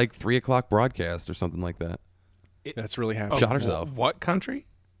on the like 3 o'clock broadcast or something like that. That's really happening. Shot herself. What country?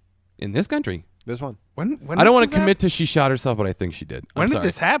 In this country. This one. When I don't want did to commit to she shot herself, but I think she did. When I'm did sorry.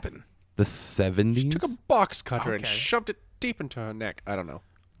 this happen? The 70s? Took a box cutter and Okay. shoved it deep into her neck. I don't know.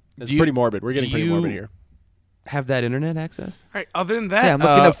 It's Do you- pretty morbid. We're getting do pretty you- morbid here. Have that internet access? All right, other than that, Yeah, I'm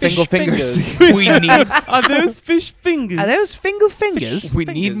looking up fish Fingle Fingers. we need Are those fish fingers? Are those Fingle Fingers? we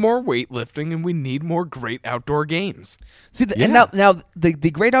need Fingers. more weightlifting and we need more great outdoor games. See, and now the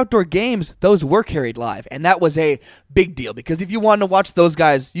Great Outdoor Games, those were carried live, and that was a big deal because if you wanted to watch those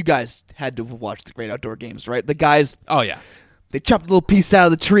guys, you guys had to watch the Great Outdoor Games, right? The guys, Oh, yeah. they chop a little piece out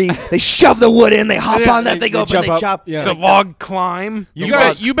of the tree, they shove the wood in, they hop Yeah, on that, they go up and jump they up. chop. Yeah. The log climb.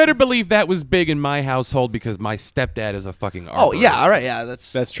 You better believe that was big in my household because my stepdad is a fucking arborist. Oh yeah, all right, yeah,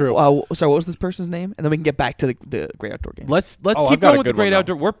 that's true. Sorry, what was this person's name? And then we can get back to the Great Outdoor Games. Let's Oh, I've keep got a going with the good one great now.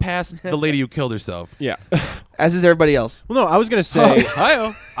 outdoor. We're past the lady who killed herself. Yeah. As is everybody else. Well, no, I was gonna say,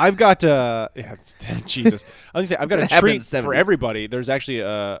 I've got yeah, it's, Jesus. I was gonna say, I've got It's a happened in treat the for 70s. everybody. There's actually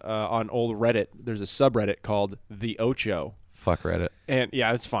on old Reddit. There's a subreddit called the Ocho, Fuck Reddit. and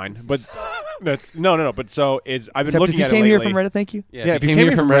yeah, it's fine. But that's no. But so it's I've been Except looking if you at came it here lately. from Reddit, thank you. Yeah, if you came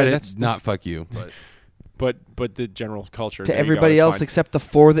here from Reddit, that's not that's- fuck you. But the general culture To there you go, everybody it's else fine. except the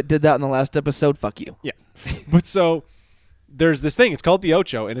 4 that did that in the last episode, fuck you. Yeah. But so there's this thing. It's called the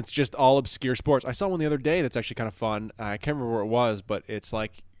Ocho, and it's just all obscure sports. I saw one the other day that's actually kind of fun. I can't remember where it was, but it's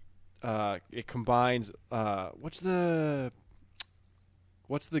like it combines what's the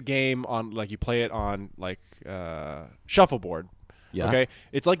game on, like, you play it on like shuffleboard. Yeah. Okay.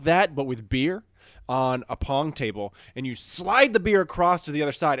 It's like that, but with beer on a pong table, and you slide the beer across to the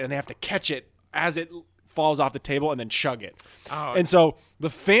other side, and they have to catch it as it falls off the table and then chug it. Oh. And so the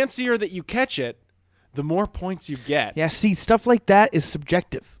fancier that you catch it, the more points you get. Yeah, see, stuff like that is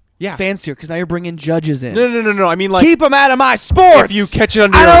subjective. Yeah. Fancier, because now you're bringing judges in. No. I mean, like, Keep them out of my sports. if you catch it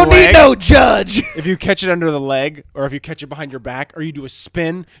under I your don't leg, need no judge. if you catch it under the leg, or if you catch it behind your back, or you do a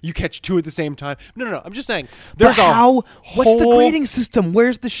spin, you catch 2 at the same time. No. I'm just saying. There's But how? What's the whole- grading system?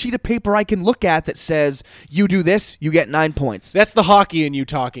 Where's the sheet of paper I can look at that says you do this, you get 9 points? That's the hockey in you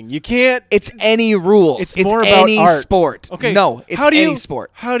talking. You can't. It's any rule. It's more about any art. sport. Okay. No, it's how do any you, sport.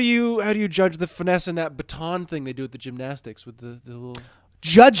 How do you judge the finesse in that baton thing they do at the gymnastics with the little?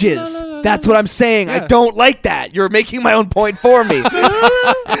 Judges. That's what I'm saying. I Yeah. don't like that. You're making my own point for me. They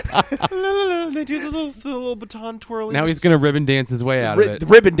do the little baton twirling. Now he's gonna ribbon dance his way out of it.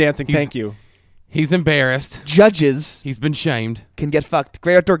 ribbon dancing. Thank you. He's embarrassed. Judges He's been shamed. can get fucked.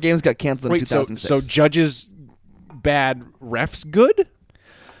 Great Outdoor Games got canceled in Wait, so 2006. judges bad, refs good?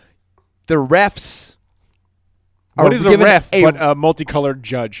 The refs What is a given ref but a multicolored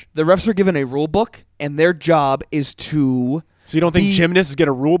judge? The refs are given a rule book, and their job is to... So you don't think gymnasts get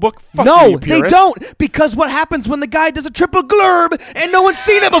a rule book? Fuck no, you, they purist. don't, because what happens when the guy does a triple glurb and no one's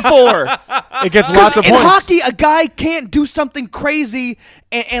seen it before? It gets lots of in points. hockey, a guy can't do something crazy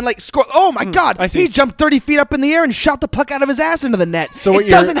and like score. Oh my God! I see. He jumped 30 feet up in the air and shot the puck out of his ass into the net. So what it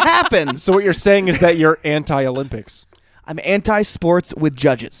doesn't happen. So what you're saying is that you're anti-Olympics. I'm anti-sports with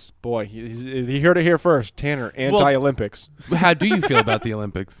judges. Boy, you heard it here first. Tanner, anti-Olympics. How do you feel about the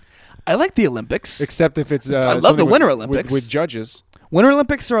Olympics? I like the Olympics. Except if it's I love something the Winter with- Olympics. with judges. Winter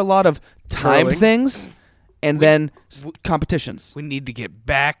Olympics are a lot of time Curling. things and then competitions. We need to get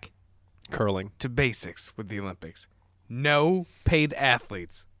back Curling. to basics with the Olympics. No paid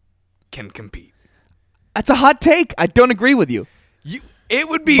athletes can compete. That's a hot take. I don't agree with you. It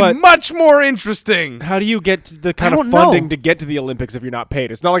would be But- much more interesting. How do you get the kind I of don't funding know. to get to the Olympics if you're not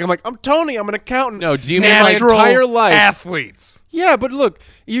paid? It's not like I'm Tony, I'm an accountant. No, do you mean my like Natural entire life? athletes. Yeah, but look,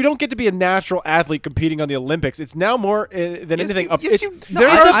 you don't get to be a natural athlete competing on the Olympics. It's now more than anything. There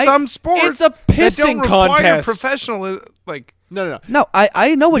I- are I- some sports it's a that pissing don't require contest. professional, like no. No,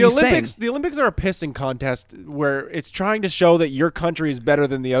 I know what The you're Olympics, saying. the Olympics are a pissing contest where it's trying to show that your country is better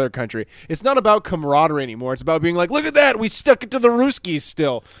than the other country. It's not about camaraderie anymore. It's about being like, look at that, we stuck it to the Ruskies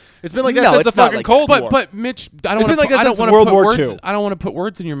still. It's been like that No, since the it's not fucking like Cold War. But Mitch, I don't It's want been like that I don't since want to World put War words. II. I don't want to put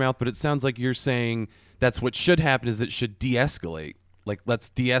words in your mouth, but it sounds like you're saying that's what should happen. Is it should de-escalate? Like let's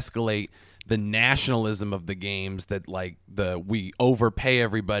de-escalate the nationalism of the games. That like we overpay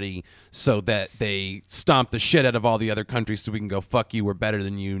everybody so that they stomp the shit out of all the other countries, so we can go fuck you. We're better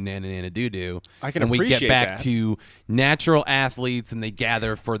than you. Nana nana doo doo. I can and we get appreciate back that. to natural athletes, and they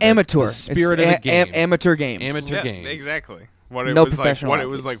gather for the Amateur. the spirit It's of the game. amateur games. Amateur games. exactly. What it No was like, professional what it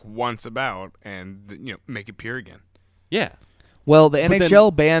was like athletes. once about, and make it pure again. Yeah. Well, the But then-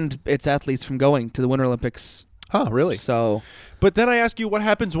 NHL banned its athletes from going to the Winter Olympics. huh, really? So But then I ask you, what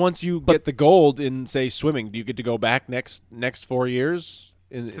happens once you get the gold in, say, swimming? Do you get to go back next 4 years?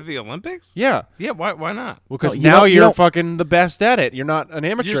 To the Olympics? Yeah. Yeah. Why not? Well, because No, you now don't- you you're don't- fucking the best at it. You're not an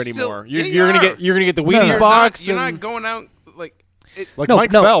amateur You're still- anymore. yeah, You're you gonna are. get the No, Wheaties no. box. You're and- not going out like. like No,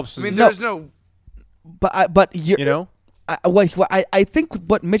 Mike no. Phelps. I mean, is- there's no. but you're, you know. I think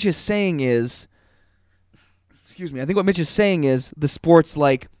what Mitch is saying is, excuse me. I think what Mitch is saying is the sports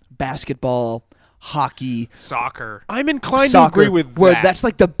like basketball, hockey, Soccer. I'm inclined soccer, to agree with where that. that's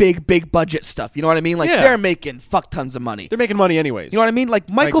like the big budget stuff. You know what I mean? Like Yeah. they're making fuck tons of money. They're making money anyways. You know what I mean? Like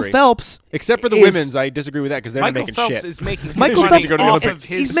Michael agree. Phelps, Except for the is- women's, I disagree with that because they're not Michael making Phelps shit. is making. Michael his Phelps, to go to the all- Olympics.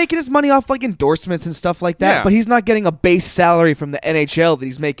 he's making his money off like endorsements and stuff like that. Yeah. But he's not getting a base salary from the NHL that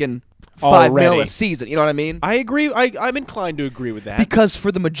he's making $5 million Already. a season. You know what I mean? I agree. I'm inclined to agree with that. Because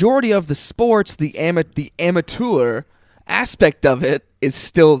for the majority of the sports, the amateur aspect of it is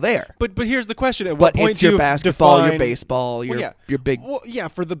still there. but here's the question: at what But point it's do your you basketball, your define- baseball, your Well, your big. Well, yeah,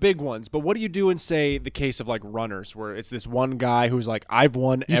 for the big ones. But what do you do in, say, the case of like runners, where it's this one guy who's like, I've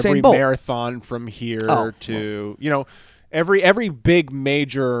won Usain every Bolt. marathon from here Oh, to every big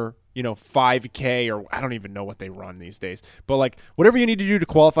major 5K, or I don't even know what they run these days. But like whatever you need to do to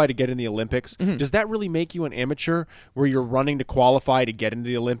qualify to get in the Olympics, Mm-hmm. does that really make you an amateur where you're running to qualify to get into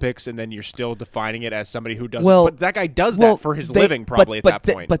the Olympics and then you're still defining it as somebody who doesn't? Well, but that guy does well, that for his they- living probably but at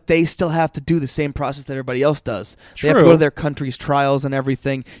that point. But they still have to do the same process that everybody else does. They have to True. go to their country's trials and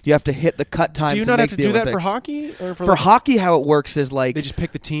everything. You have to hit the cut time do you to not make have to the do that Olympics. for hockey? Or For like- hockey, how it works is like they just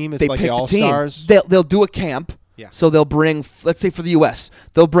pick the team. It's they like pick the the team. All-Stars. They'll do a camp. Yeah. So they'll bring, let's say for the U.S.,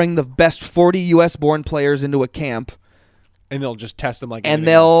 they'll bring the best 40 U.S.-born players into a camp, And they'll just test them like and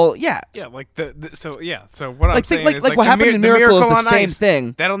anything else. Yeah, like so what I'm Like, saying like- is like what the happened mir- in the Miracle is the on same Ice,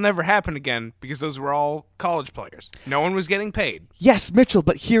 thing. That'll never happen again because those were all college players. No one was getting paid. Yes, Mitchell,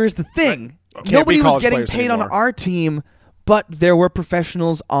 but here is the thing. Can't Nobody be was college getting players paid on anymore. our team, but there were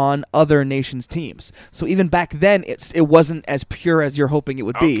professionals on other nations' teams. So even back then, it wasn't as pure as you're hoping it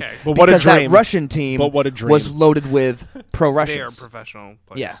would be. Okay. But what a because that dream. Russian team But what a dream. was loaded with pro They are Russians. professional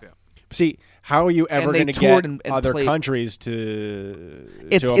players. Yeah. See, how are you ever they going to toured get and other played- countries to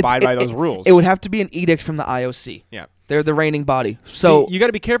It's- abide by those rules? It would have to be an edict from the IOC. Yeah. They're the reigning body. So See, you got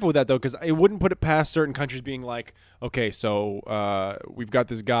to be careful with that though, because it wouldn't put it past certain countries being like, okay, so we've got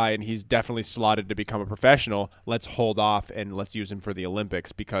this guy and he's definitely slotted to become a professional. Let's hold off and let's use him for the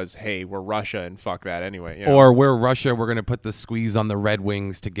Olympics because hey, we're Russia and fuck that anyway. You know? Or we're Russia, we're going to put the squeeze on the Red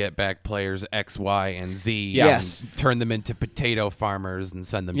Wings to get back players X, Y, and Z. Yeah. Yes. And turn them into potato farmers and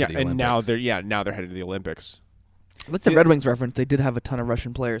send them yeah, to the and Olympics. now they're headed to the Olympics. That's a Red Wings reference. They did have a ton of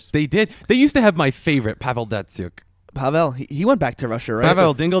Russian players. They did. They used to have my favorite, Pavel Datsyuk. Pavel, he went back to Russia, right?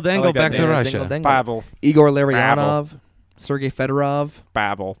 Pavel Dingle Dangle like that back to name. Russia. Dingle Dangle. Pavel. Igor Larionov, Sergei Fedorov.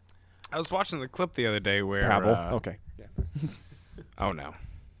 Pavel. I was watching the clip the other day where. Pavel. Okay. Oh no.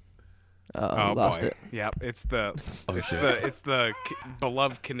 Oh, lost boy. it. Yep, it's the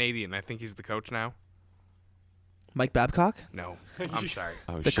beloved Canadian. I think he's the coach now. Mike Babcock, No, I'm sorry.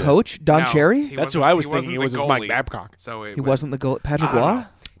 Oh, the shit. coach, Don No, Cherry. he That's who wasn't- I was he wasn't thinking. It the was Mike goalie. Babcock. So He wasn't the goal. Patrick I don't Waugh, know.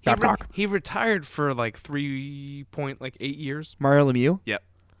 Babcock. He retired for like 8 years. Mario Lemieux. Yep.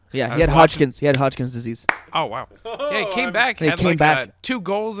 Yeah, I he had was Hodgkin's. He had Hodgkin's disease. Oh wow. Yeah, he came back. He Had came like back. 2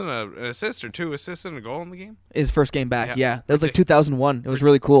 goals and an assist, or 2 assists and a goal in the game. His first game back. Yeah. Yeah, that was like 2001. It was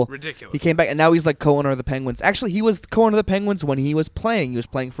really cool. Ridiculous. He came back, and now he's like co-owner of the Penguins. Actually, he was co-owner of the Penguins when he was playing. He was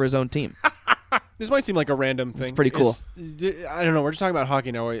playing for his own team. This might seem like a random thing. pretty cool. I don't know. We're just talking about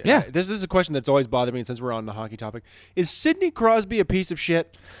hockey now. Yeah. This is a question that's always bothered me since we're on the hockey topic. Is Sidney Crosby a piece of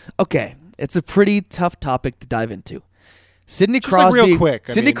shit? Okay, it's a pretty tough topic to dive into. Sidney Just, like, Crosby. real quick,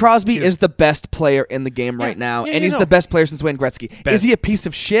 I Sidney mean, Crosby he's- is the best player in the game right now, yeah, and you he's know. the best player since Wayne Gretzky. Is Best. he a piece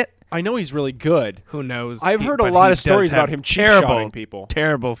of shit? I know he's really good. Who knows? I've heard a but lot he of stories does about have him cheap-shotting people.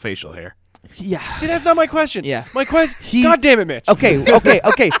 Terrible facial hair. Yeah. See, that's not my question. Yeah. My question. He- God damn it, Mitch.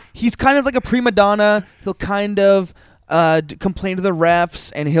 Okay. He's kind of like a prima donna. He'll kind of complain to the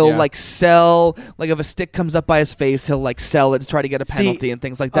refs, and he'll Yeah. like sell. Like if a stick comes up by his face, he'll like sell it to try to get a See, penalty and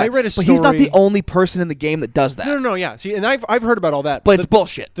things like that. I read a But he's not the story- only person in the game that does that. No. Yeah. See, and I've heard about all that. But it's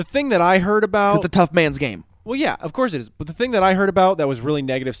bullshit. The thing that I heard about. It's a tough man's game. Well, yeah, of course it is. But the thing that I heard about that was really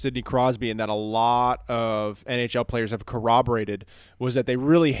negative Sidney Crosby and that a lot of NHL players have corroborated was that they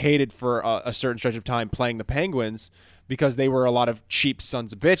really hated for a certain stretch of time playing the Penguins because they were a lot of cheap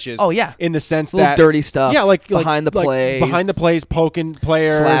sons of bitches. Oh, yeah. In the sense Little that dirty stuff. Yeah, like behind the plays. behind the plays, poking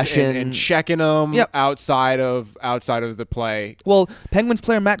players, Slashing. and checking them Yep. outside of the play. Well, Penguins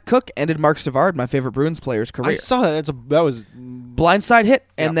player Matt Cook ended Mark Savard, my favorite Bruins player's I career. saw that. That was Blindside hit,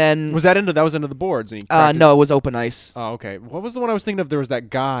 and then was that into the boards? And he cracked his- no, it was open ice. Oh, okay. What was the one I was thinking of? There was that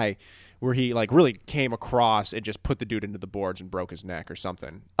guy where he like really came across and just put the dude into the boards and broke his neck or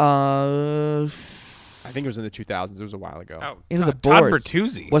something. I think it was in the 2000s. It was a while ago. Oh, Into the Todd boards.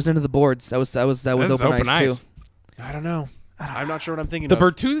 Bertuzzi. Wasn't into the boards. That was That's open ice too. I don't know. I'm not sure what I'm thinking The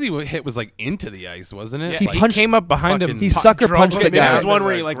of. Bertuzzi hit was like into the ice, wasn't it? Yeah, He Like, punched- came up behind him. fucking- He sucker drove punched him the down guy. to There's one the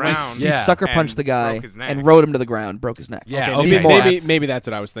where he, like, ground was- He Yeah. sucker and punched the guy broke his neck. and rode him to the ground, broke his neck. Yeah, Okay, okay, Speed more. maybe that's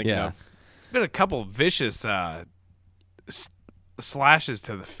what I was thinking Yeah. of. It's been a couple vicious slashes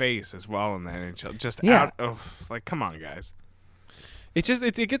to the face as well in the NHL. Just Yeah. out of like, come on, guys. It's just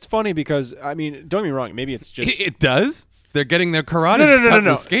it gets funny because I mean, don't get me wrong. Maybe it's just It does. They're getting their carotids No, cut in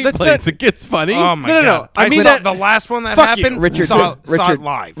no. the skate That's plates. not- It gets funny. Oh my No. god! I mean saw that- the last one that Fuck you. happened. Richard saw it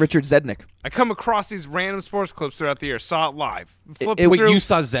live. Richard Zednik. I come across these random sports clips throughout the year. Saw it live. Flipped it- Wait, through. you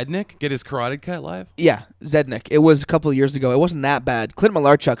saw Zednik get his carotid cut live? Yeah, Zednik. It was a couple of years ago. It wasn't that bad. Clint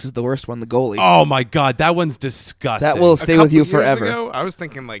Malarchuk's is the worst one, the goalie. Oh my god, that one's disgusting. That will A stay with couple you years forever. ago, I was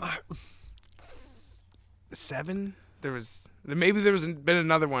thinking like 7. Maybe there was been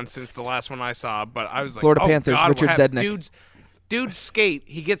another one since the last one I saw, but I was like, Florida oh Panthers, God, Richard what happened? Zednik. Dude's skate.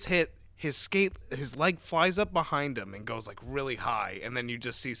 He gets hit. His leg flies up behind him and goes like really high, and then you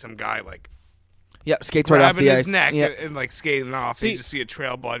just see some guy like Yeah, skates right off grabbing the his ice. neck Yeah. and like skating off. See- you just see a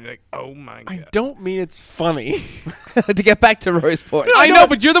trail blood. And you're like, oh my I god. don't mean it's funny. To get back to Roy's point. I know,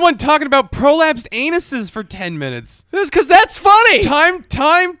 but you're the one talking about prolapsed anuses for 10 minutes. That's because that's funny. Time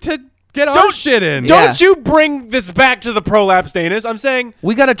to get our Don't- shit in. Yeah. Don't you bring this back to the prolapsed anus. I'm saying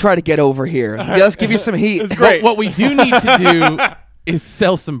We got to try to get over here. Let's give you some heat. It's great. What we do need to do is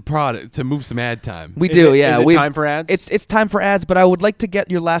sell some product to move some ad time. We Is do, it- yeah. is it We've- time for ads? It's time for ads, but I would like to get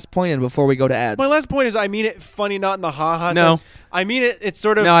your last point in before we go to ads. my last point is I mean it funny, not in the ha-ha No. sense. I mean it. It's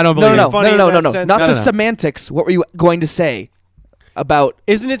sort of No, I don't no, believe no, it. no, funny no, no, in no, that no, sense. not No, the no. semantics. What were you going to say about?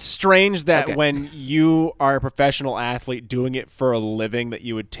 Isn't it strange that Okay. when you are a professional athlete doing it for a living that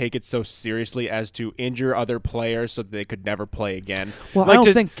you would take it so seriously as to injure other players so that they could never play again? Well, Like I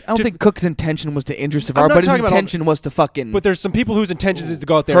to- don't to- think Cook's intention was to injure Savard, not but his talking about all- intention was to fucking. But there's some people whose intentions is to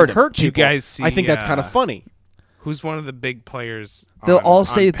go out there Hurt and him. hurt Do you people. guys see, I think that's kind of funny. Who's one of the big players? They'll on- all on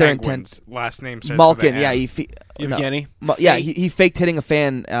say their Penguins? intent. Last name starts with Malkin, an yeah, M. Evgeny? he faked hitting a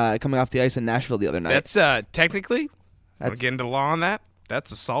fan coming off the ice in Nashville the other night. That's technically. We'll That's- get into law on that.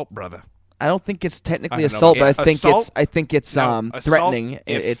 That's assault, brother. I don't think it's technically I don't know. assault, but Assault? I think it's No, assault threatening.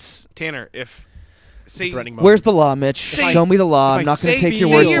 if- It's Tanner. If It's a say threatening moment. where's the law, Mitch? Say- Show me the law. if I'm I not going say to take your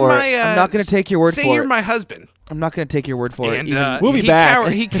say word you're for my, it. I'm not going to take your word say for you're it. my husband. I'm not going to take your word for it. And even- We'll be he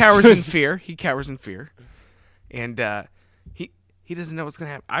back. he cowers in fear. He cowers in fear, and he doesn't know what's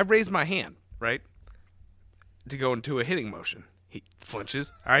gonna happen. I raise my hand, right? to go into a hitting motion. He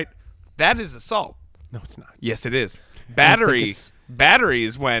flinches. All right, that is assault. No, it's not. Yes, it is. it's- Battery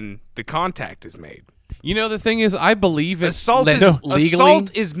is when the contact is made. You know, the thing is, I believe it's Assault legally.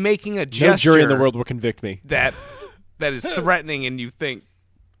 is making a No gesture jury in the world will convict me. that is threatening, and you think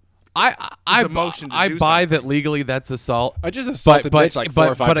I emotion to I do buy something. that legally that's assault. I just assaulted Mitch like 4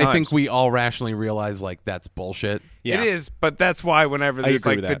 or 5 but times. I think we all rationally realize like that's bullshit. Yeah. it is. But that's why whenever I there's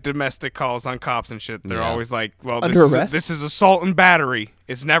agree like with the that. domestic calls on cops and shit, they're Yeah. always like, "Well, Under this arrest? is assault and battery.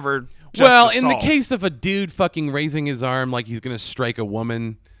 It's never just Well, assault." in the case of a dude fucking raising his arm like he's gonna strike a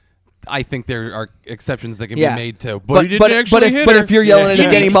woman, I think there are exceptions that can Yeah. be made to. But he didn't actually hit but her. if you're yelling Yeah.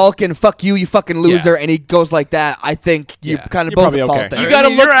 at Evgeny Malkin, "Fuck you, you fucking loser," and he goes like that, I think you Yeah. kind of You're both probably at fault okay. there. You I gotta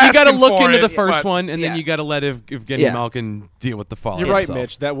mean, look. you're You gotta asking look for into it, the first but- one, and yeah. then you gotta let Evgeny Yeah. Malkin deal with the fall. You're right, himself.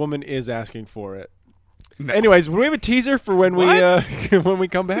 Mitch. That woman is asking for it. No. Anyways, do we have a teaser for when we when we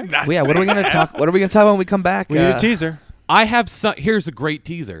come back? Not Well, yeah, what are we gonna talk? What are we gonna talk about when we come back? We need a teaser. I have some. Here's a great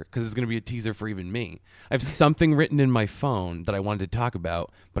teaser because it's going to be a teaser for even me. I have something written in my phone that I wanted to talk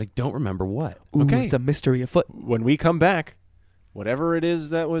about, but I don't remember what. Ooh, Okay. it's a mystery afoot. When we come back, whatever it is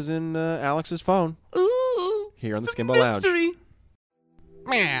that was in Alex's phone, here on the Skimbo Lounge.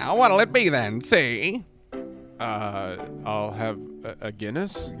 Meow, what'll it be then? See? I'll have a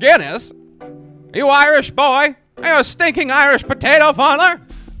Guinness. Guinness? You Irish boy? Are you a stinking Irish potato fondler?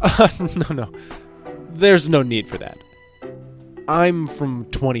 No. There's no need for that. I'm from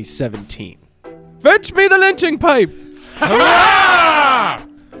 2017. Fetch me the lynching pipe.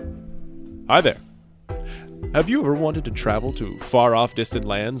 Hi there. Have you ever wanted to travel to far-off distant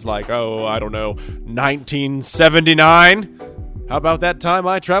lands like, I don't know, 1979? How about that time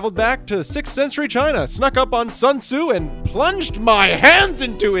I traveled back to 6th century China, snuck up on Sun Tzu, and plunged my hands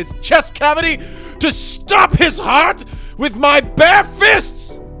into his chest cavity to stop his heart with my bare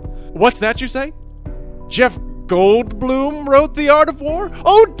fists? What's that, you say? Jeff Goldblum wrote The Art of War?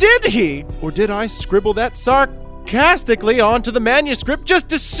 Oh, did he? Or did I scribble that sarcastically onto the manuscript just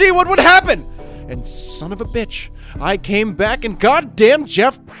to see what would happen? And son of a bitch, I came back and goddamn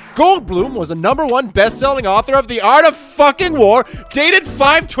Jeff Goldblum was a #1 best-selling author of The Art of Fucking War, dated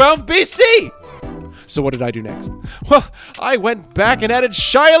 512 BC. So what did I do next? Well, I went back and added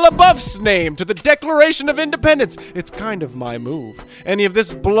Shia LaBeouf's name to the Declaration of Independence. It's kind of my move. Any of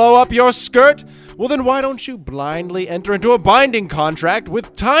this blow up your skirt? Well, then why don't you blindly enter into a binding contract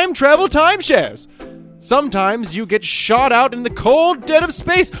with time travel timeshares? Sometimes you get shot out in the cold dead of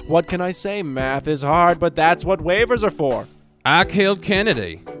space. What can I say? Math is hard, but that's what waivers are for. I killed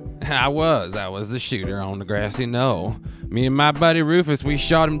Kennedy. I was the shooter on the grassy knoll. Me and my buddy Rufus, we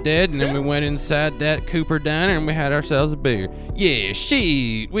shot him dead, and then we went inside that Cooper diner and we had ourselves a beer. Yeah,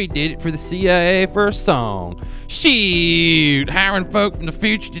 shoot, we did it for the CIA for a song. Shoot, hiring folk from the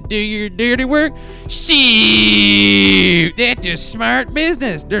future to do your dirty work. Shoot, that's just smart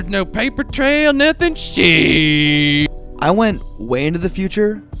business. There's no paper trail, nothing. Shoot. I went way into the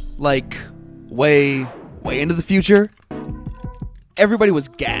future, like way into the future. Everybody was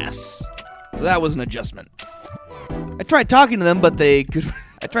gas, so that was an adjustment. I tried talking to them, but they could.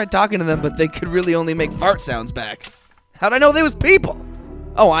 really only make fart sounds back. How'd I know they was people?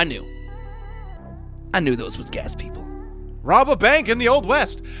 Oh, I knew. Those was gas people. Rob a bank in the Old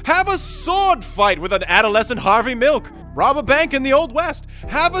West. Have a sword fight with an adolescent Harvey Milk. Rob a bank in the Old West.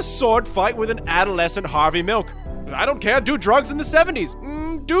 Have a sword fight with an adolescent Harvey Milk. I don't care. Do drugs in the 70s.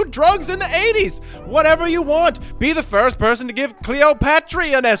 Do drugs in the 80s. Whatever you want. Be the first person to give Cleopatra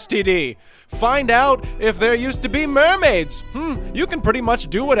an STD. Find out if there used to be mermaids. You can pretty much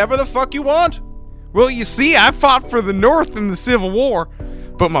do whatever the fuck you want. Well, you see, I fought for the North in the Civil War,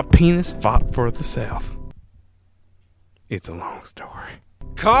 but my penis fought for the South. It's a long story.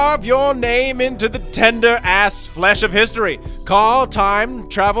 Carve your name into the tender ass flesh of history. Call Time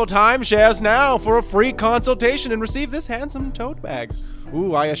Travel Timeshares now for a free consultation and receive this handsome tote bag.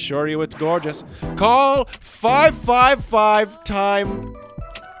 Ooh, I assure you it's gorgeous. Call 555 Time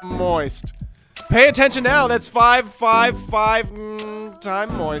Moist. Pay attention now. That's 555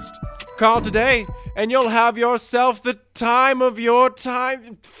 Time Moist. Call today and you'll have yourself the time of your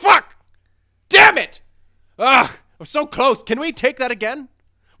time. Fuck! Damn it! Ugh, I'm so close. Can we take that again?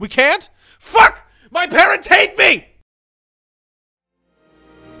 We can't? Fuck! My parents hate me!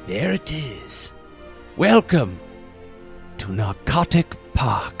 There it is. Welcome to Narcotic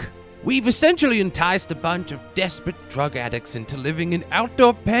Park. We've essentially enticed a bunch of desperate drug addicts into living in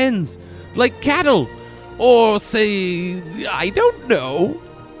outdoor pens, like cattle, or say, I don't know,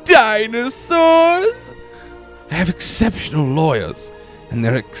 dinosaurs. I have exceptional lawyers, and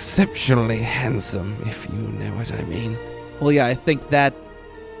they're exceptionally handsome, if you know what I mean. Well, yeah, I think that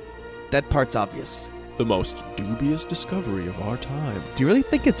part's obvious. The most dubious discovery of our time. Do you really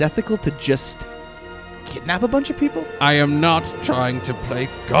think it's ethical to just kidnap a bunch of people? I am not trying to play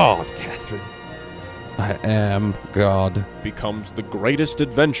God, Catherine. I am God. Becomes the greatest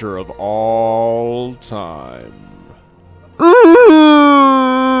adventure of all time.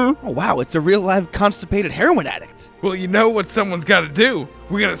 Oh, wow, it's a real live constipated heroin addict. Well, you know what someone's got to do.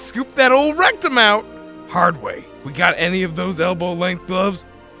 We got to scoop that old rectum out. Hard way. We got any of those elbow-length gloves?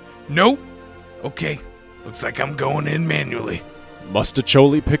 Nope. Okay, looks like I'm going in manually.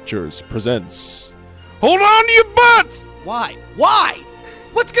 Mustacholi Pictures presents... Hold on to your butts! Why? Why?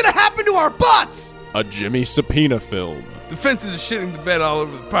 What's gonna happen to our butts? A Jimmy Subpoena film. The fences are shitting the bed all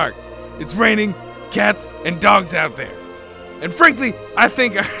over the park. It's raining, cats, and dogs out there. And frankly, I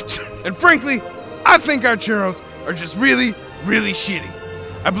think our churros are just really, really shitty.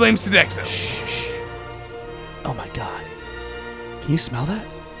 I blame Sodexo. Shh. Oh my god. Can you smell that?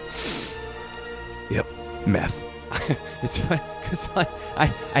 Yep, meth. It's funny because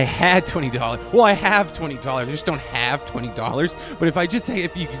I had $20. Well, I have $20. I just don't have $20. But if you could just give me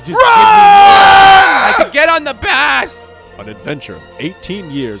more, I could get on the bus. An adventure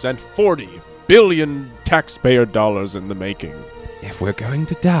 18 years and 40 billion taxpayer dollars in the making. If we're going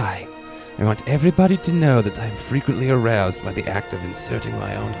to die, I want everybody to know that I'm frequently aroused by the act of inserting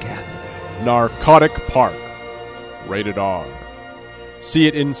my own catheter. Narcotic Park. Rated R. See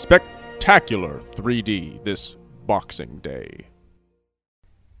it in spectacular 3D this Boxing Day.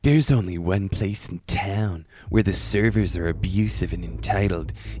 There's only one place in town where the servers are abusive and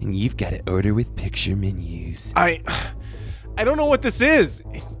entitled, and you've got to order with picture menus. I don't know what this is.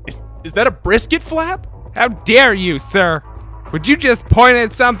 Is that a brisket flap? How dare you, sir? Would you just point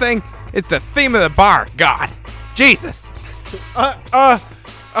at something? It's the theme of the bar, God. Jesus.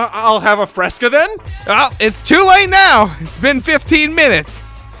 I'll have a fresca then? Well, it's too late now. It's been 15 minutes.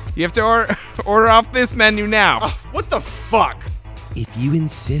 You have to order off this menu now. What the fuck? If you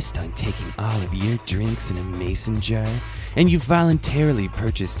insist on taking all of your drinks in a mason jar, and you voluntarily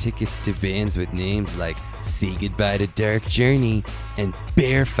purchase tickets to bands with names like Say Goodbye to Dark Journey and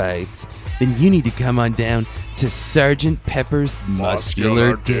Bear Fights, then you need to come on down to Sergeant Pepper's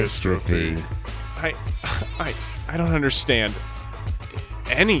Muscular Dystrophy. I don't understand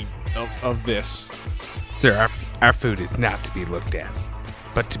any of this. Sir, our food is not to be looked at,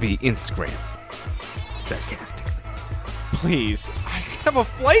 but to be Instagram. Sarcastically. Please, I have a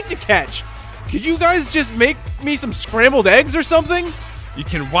flight to catch. Could you guys just make me some scrambled eggs or something? You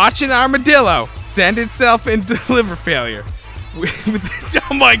can watch an armadillo send itself into liver failure.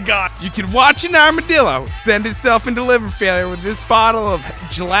 Oh my god. You can watch an armadillo send itself into liver failure with this bottle of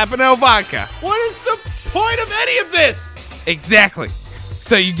jalapeno vodka. What is the point of any of this? Exactly.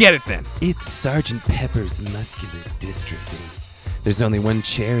 So you get it then. It's Sergeant Pepper's Muscular Dystrophy. There's only one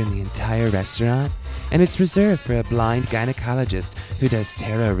chair in the entire restaurant, and it's reserved for a blind gynecologist who does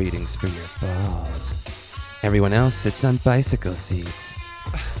tarot readings for your balls. Everyone else sits on bicycle seats.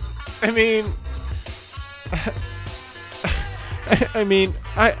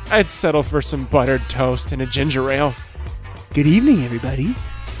 I'd settle for some buttered toast and a ginger ale. Good evening, everybody.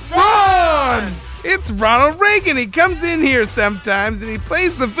 Ron! It's Ronald Reagan. He comes in here sometimes and he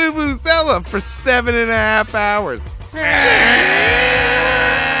plays the vuvuzela for 7.5 hours.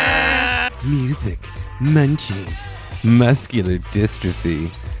 Music, munchies, muscular dystrophy.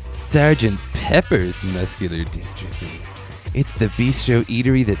 Sergeant Pepper's Muscular Dystrophy. It's the bistro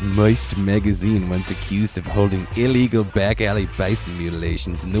eatery that Moist magazine once accused of holding illegal back alley bison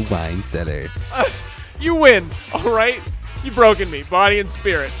mutilations in the wine cellar. You win, all right? You've broken me, body and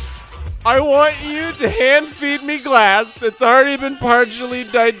spirit. I want you to hand feed me glass that's already been partially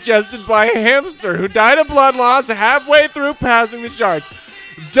digested by a hamster who died of blood loss halfway through passing the shards.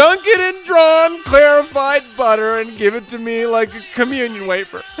 Dunk it in drawn, clarified butter and give it to me like a communion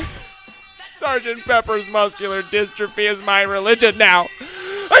wafer. Sergeant Pepper's Muscular Dystrophy is my religion now.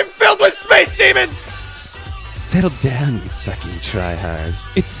 I'm filled with space demons! Settle down, you fucking tryhard.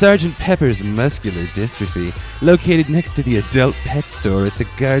 It's Sergeant Pepper's Muscular Dystrophy, located next to the adult pet store at the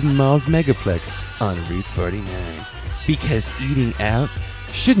Garden Mall's Megaplex on Route 49. Because eating out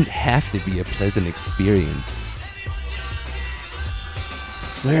shouldn't have to be a pleasant experience.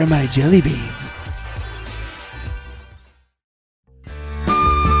 Where are my jelly beans?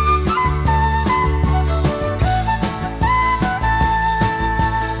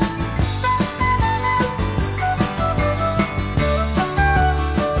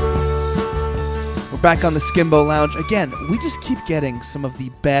 Back on the Skimbo Lounge. Again, we just keep getting some of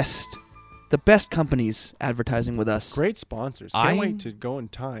the best the best companies advertising with us. Great sponsors. Can't wait to go in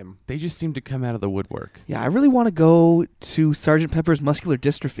time. They just seem to come out of the woodwork. Yeah, I really want to go to Sgt. Pepper's Muscular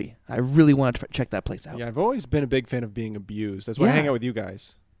Dystrophy. I really want to check that place out. Yeah, I've always been a big fan of being abused. That's why I hang out with you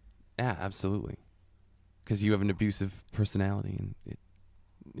guys. Yeah, absolutely. Because you have an abusive personality, and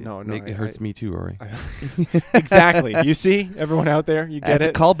it hurts me too, Rory. Exactly. You see, everyone out there, you get That's it.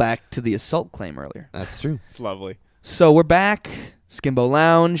 a callback to the assault claim earlier. That's true. It's lovely. So we're back, Skimbo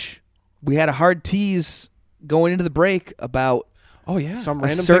Lounge. We had a hard tease going into the break about Oh yeah, some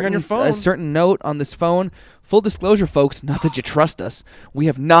random thing on your phone. A certain note on this phone. Full disclosure, folks, not that you trust us. We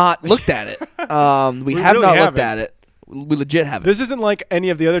have not looked at it. We have really not haven't. looked at it. We legit haven't. This isn't like any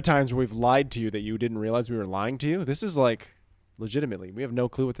of the other times where we've lied to you that you didn't realize we were lying to you. This is like legitimately. We have no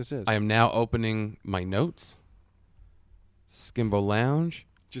clue what this is. I am now opening my notes. Skimbo Lounge.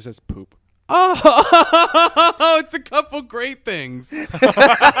 It just says poop. Oh, it's a couple great things.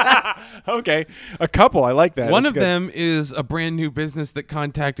 Okay. A couple. I like that. One That's of good. them is a brand new business that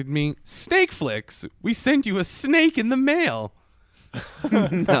contacted me. Snake Flicks. We send you a snake in the mail.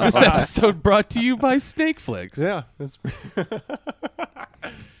 This episode brought to you by Snake Flicks. Yeah.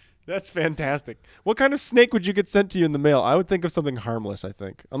 That's fantastic. What kind of snake would you get sent to you in the mail? I would think of something harmless, I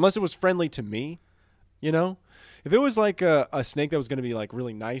think. Unless it was friendly to me, you know? If it was like a snake that was going to be like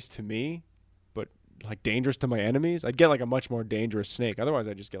really nice to me, but like dangerous to my enemies, I'd get like a much more dangerous snake. Otherwise,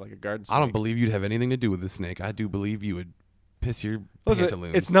 I'd just get like a garden snake. I don't believe you'd have anything to do with the snake. I do believe you would piss your Listen,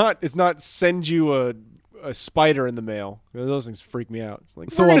 pantaloons. it's not send you a spider in the mail. Those things freak me out. It's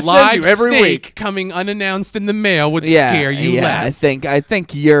like, So we're a gonna send live you every snake week. coming unannounced in the mail would scare you less. I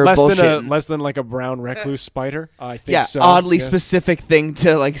think you're bullshitting. Less than like a brown recluse spider. I think Yeah, so. oddly yes. specific thing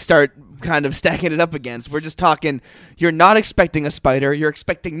to like start kind of stacking it up against. We're just talking, you're not expecting a spider, you're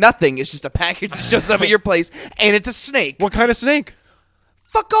expecting nothing. It's just a package that shows up at your place, and it's a snake. What kind of snake?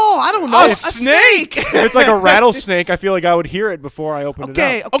 Fuck all, I don't know. A A snake. If it's like a rattlesnake, I feel like I would hear it before I open it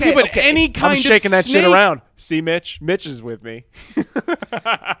up. Okay, but any kind I'm shaking of that snake. shit around. See, Mitch? Mitch is with me.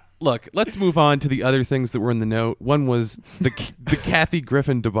 Look, let's move on to the other things that were in the note. One was the Kathy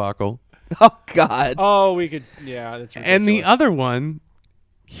Griffin debacle. Oh, God. Oh, we could. Yeah, that's ridiculous. And the other one,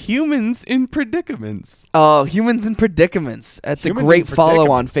 humans in predicaments. Oh, Humans in Predicaments. That's Humans a great in follow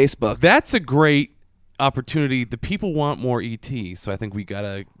on Predicaments. Facebook. That's a great opportunity. The people want more ET, so I think we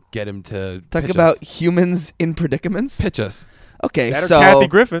gotta get him to Talk pitch about us. humans in predicaments. Pitch us. Okay, That or so Kathy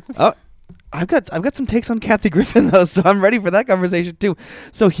Griffin. Oh, I've got some takes on Kathy Griffin though, so I'm ready for that conversation too.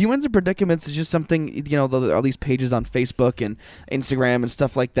 So Humans in Predicaments is just something, you know, there are these pages on Facebook and Instagram and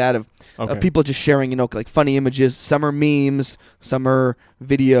stuff like that of people just sharing, you know, like funny images. Some are memes, some are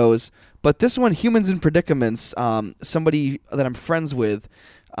videos. But this one, Humans in Predicaments, somebody that I'm friends with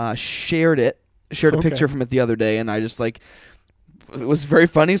shared a picture from it the other day, and I just like, it was very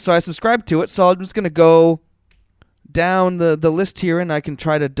funny, so I subscribed to it. So I'm just going to go down the list here, and I can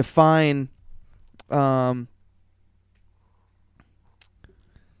try to define some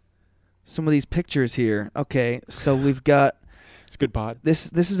of these pictures here. Okay, so we've got It's a good pod.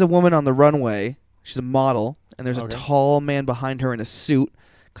 this is a woman on the runway. She's a model, and there's a Okay. tall man behind her in a suit,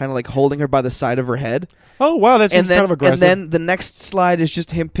 kind of like holding her by the side of her head. Oh, wow. That seems kind of aggressive. And then the next slide is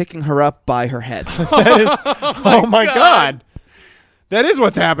just him picking her up by her head. that is. Oh, my God. That is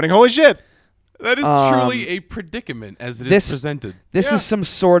what's happening. Holy shit. That is truly a predicament as it is presented. This Yeah. is some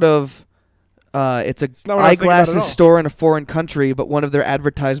sort of it's a not what I was thinking about at eyeglasses all. store in a foreign country, but one of their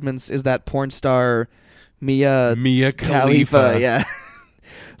advertisements is that porn star Mia Khalifa. Yeah.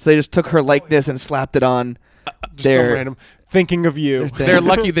 So they just took her likeness and slapped it on Just so their random. Thinking of you. their thing. They're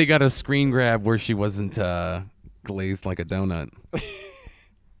lucky they got a screen grab where she wasn't glazed like a donut.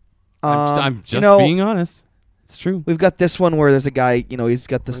 I'm just being honest. It's true. We've got this one where there's a guy, you know, he's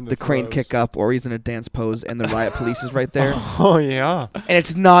got this In the the crane throes. kick up, or he's in a dance pose, and the riot police is right there, Oh, yeah. and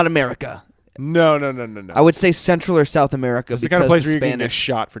it's not America. No. I would say Central or South America It's the because kind of place the where you can get Spanish.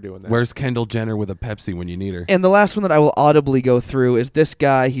 shot for doing that. Where's Kendall Jenner with a Pepsi when you need her? And the last one that I will audibly go through is this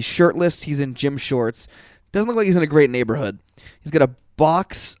guy. He's shirtless. He's in gym shorts. Doesn't look like he's in a great neighborhood. He's got a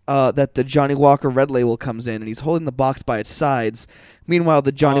box that the Johnny Walker Red label comes in, and he's holding the box by its sides. Meanwhile,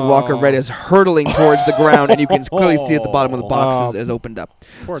 the Johnny Walker Red is hurtling towards the ground, and you can clearly see at the bottom of the box is opened up.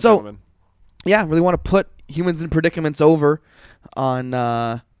 Poor So, gentleman. yeah, really want to put Humans in Predicaments over on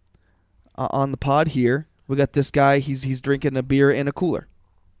the pod here. We got this guy. He's drinking a beer in a cooler.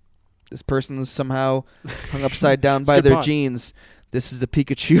 This person is somehow hung upside down by good their pod. jeans. This is a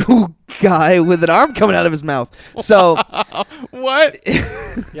Pikachu guy with an arm coming out of his mouth. So What?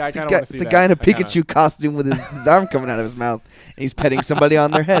 Yeah, I it's kind of want to see a that. guy in a I kinda- Pikachu costume with his arm coming out of his mouth, and he's petting somebody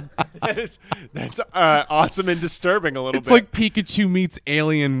on their head. That's awesome and disturbing a little It's bit. like Pikachu meets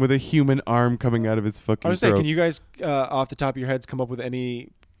Alien with a human arm coming out of his fucking I was saying, throat. can you guys, off the top of your heads, come up with any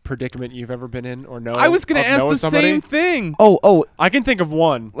predicament you've ever been in or know? I was going to ask the somebody? same thing. Oh, I can think of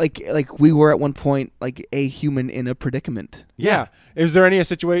one. like we were at one point like a human in a predicament. Yeah. Is there any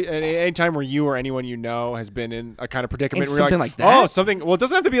situation, any time where you or anyone you know has been in a kind of predicament And where you're something like, like that? oh, something? Well, it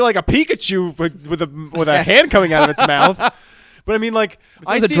doesn't have to be like a Pikachu with a hand coming out of its mouth. But I mean, like,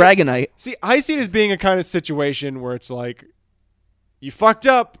 I was a Dragonite. I see it as being a kind of situation where it's like, you fucked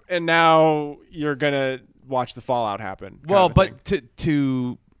up, and now you're gonna watch the fallout happen. Well, kind of a thing. but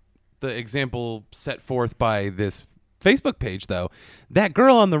to the example set forth by this Facebook page, though, that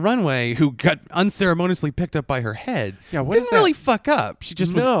girl on the runway who got unceremoniously picked up by her head what didn't is that? really fuck up. She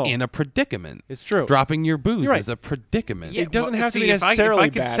just No. was in a predicament. It's true. Dropping your booze You're right. is a predicament. Yeah, It doesn't well, have to see, be if I necessarily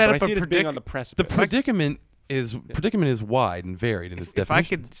could bad, set but I up a see it as being predic- on the The precipice. predicament is wide and varied in its If I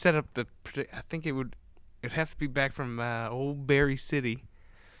definition. could set up I think it'd have to be back from old Berry City.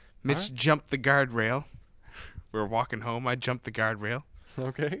 Mitch jumped the guardrail. We were walking home. I jumped the guardrail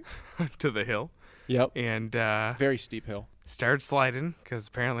Okay. to the hill Yep. and Very steep hill. started sliding because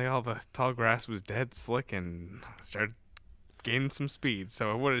apparently all the tall grass was dead slick and started gaining some speed.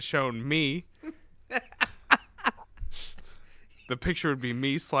 So it would have shown me. The picture would be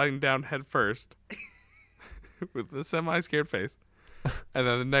me sliding down head first with a semi-scared face. And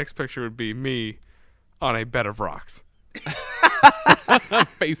then the next picture would be me on a bed of rocks.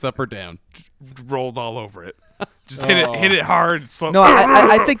 Face up or down. Rolled all over it. Just hit it hard. Slow. No,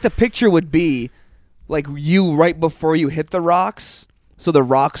 I think the picture would be like you right before you hit the rocks. So the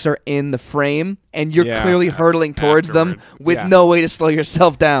rocks are in the frame, and you're Yeah. clearly hurtling towards them Afterwards. with Yeah. no way to slow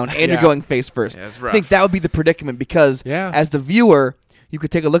yourself down, and Yeah. you're going face first. Yeah, it's I think rough. that would be the predicament because as the viewer, you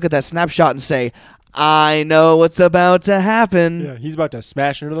could take a look at that snapshot and say, I know what's about to happen. Yeah, he's about to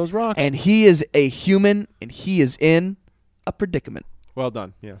smash into those rocks. And he is a human, and he is in a predicament. Well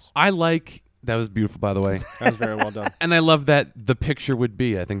done. Yes. I like that was beautiful, by the way, That was very well done. and I love that the picture would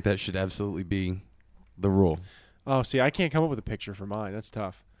be. I think that should absolutely be the rule. Oh, see, I can't come up with a picture for mine. That's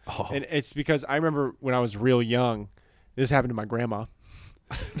tough. Oh. And it's because I remember when I was real young, this happened to my grandma.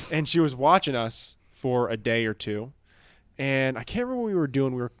 And she was watching us for a day or two. And I can't remember what we were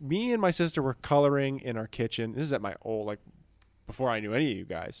doing. Me and my sister were coloring in our kitchen. This is at my old, like, before I knew any of you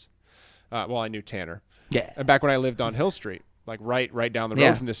guys. Well, I knew Tanner. Yeah. And back when I lived on Hill Street, like right down the road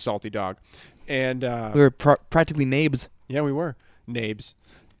Yeah. from this salty dog. And We were practically nabes. yeah, we were. Nabes.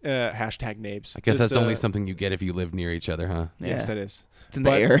 Hashtag Nabes. I guess This, that's only something you get if you live near each other, huh? Yes, Yeah. that is. It's in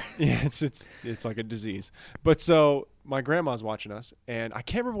the air. Yeah, it's like a disease. But so my grandma's watching us, and I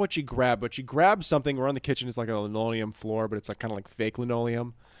can't remember what she grabbed, but she grabbed something. We're on the kitchen. It's like a linoleum floor, but it's like kind of like fake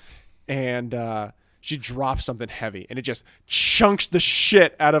linoleum. And she drops something heavy, and it just chunks the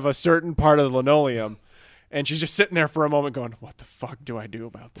shit out of a certain part of the linoleum. And she's just sitting there for a moment going, what the fuck do I do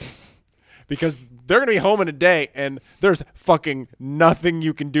about this? Because they're going to be home in a day, and there's fucking nothing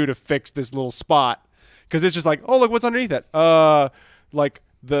you can do to fix this little spot. Because it's just like, oh, look, what's underneath that? Like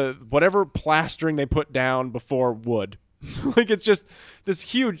the whatever plastering they put down before wood. Like it's just this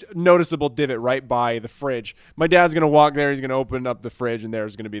huge noticeable divot right by the fridge. My dad's going to walk there. He's going to open up the fridge, and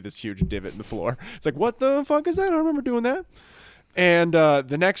there's going to be this huge divot in the floor. It's like, what the fuck is that? I don't remember doing that. And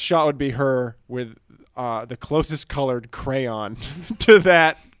the next shot would be her with the closest colored crayon to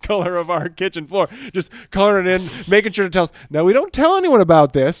that color of our kitchen floor. Just coloring it in, making sure to tell us, no, we don't tell anyone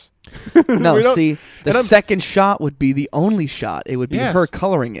about this. No, We don't- see, the and I'm- second shot would be the only shot. It would be Yes. her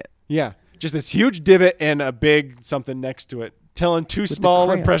coloring it. Yeah, just this huge divot and a big something next to it, telling two small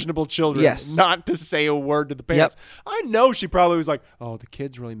crayon. impressionable children Yes. not to say a word to the parents. I know she probably was like, "Oh, the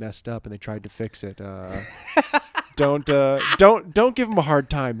kid's really messed up, and they tried to fix it. Don't give them a hard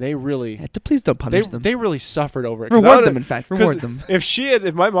time. They really." Please don't punish them. They really suffered over it. 'Cause I Reward would've- them, in fact. 'cause Reward them.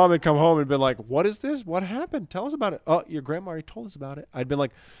 If my mom had come home and been like, "What is this? What happened? Tell us about it." "Oh, your grandma already told us about it." I'd been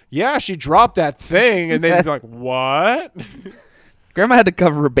like, "Yeah, she dropped that thing," and they'd be like, "What?" Grandma had to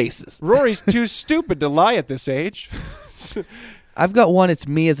cover her bases. Rory's too stupid to lie at this age. I've got one. It's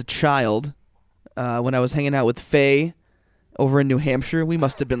me as a child. When I was hanging out with Faye over in New Hampshire, we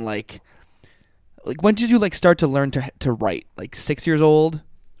must have been like when did you start to learn to write? Like 6 years old,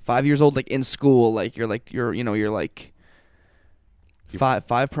 5 years old, like in school. Like you're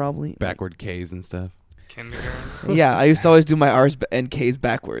five probably. Backward K's and stuff. Kindergarten. Yeah, I used to always do my R's and K's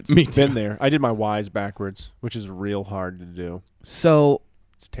backwards. Me too. Been there. I did my Y's backwards, which is real hard to do. So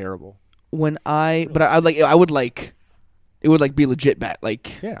It's terrible. when it would be legit back.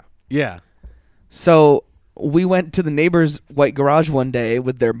 Like Yeah. Yeah. So we went to the neighbor's white garage one day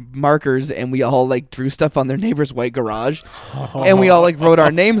with their markers, and we all like drew stuff on their neighbor's white garage, and we all like wrote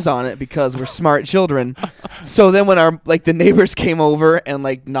our names on it because we're smart children. So then when the neighbors came over and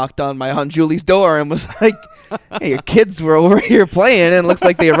like knocked on my Aunt Julie's door and was like, "Hey, your kids were over here playing, and it looks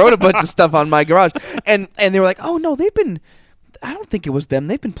like they wrote a bunch of stuff on my garage," and they were like, "Oh no, I don't think it was them.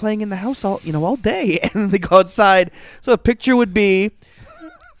 They've been playing in the house all day." And they go outside. So a picture would be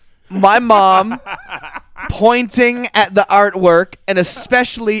my mom pointing at the artwork, and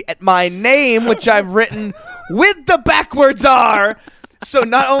especially at my name, which I've written with the backwards R. So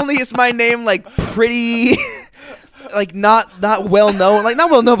not only is my name like pretty, like not well known,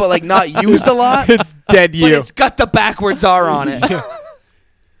 but like not used a lot. It's dead you. But it's got the backwards R on it.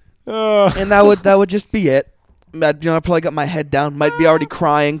 And that would just be it. I probably got my head down. Might be already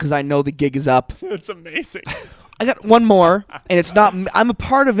crying because I know the gig is up. It's amazing. I got one more, and it's not. I'm a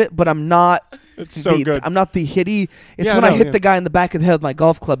part of it, but I'm not. It's so good. I'm not the hitty. It's Yeah, when I I know, hit yeah. the guy in the back of the head with my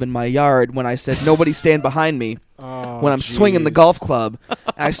golf club in my yard when I said, "Nobody stand behind me." When I'm swinging the golf club. And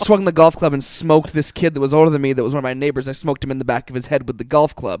I swung the golf club and smoked this kid that was older than me that was one of my neighbors. I smoked him in the back of his head with the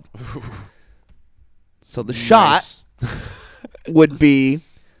golf club. So the shot would be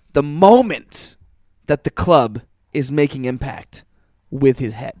the moment that the club is making impact with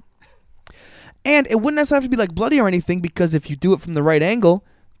his head. And it wouldn't necessarily have to be like bloody or anything, because if you do it from the right angle,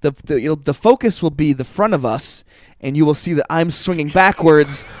 the focus will be the front of us, and you will see that I'm swinging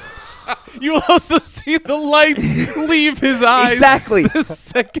backwards. You will also see the lights leave his eyes. Exactly. The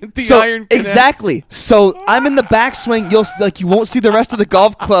second the iron connects. Exactly. So I'm in the backswing. You won't see the rest of the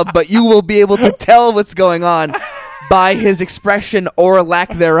golf club, but you will be able to tell what's going on by his expression or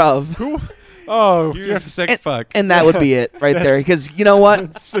lack thereof. Oh, You're a sick fuck. And that would be it right there. Because you know what?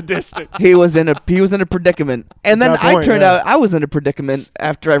 It's sadistic. He was in a predicament. And then That point, turned yeah. out I was in a predicament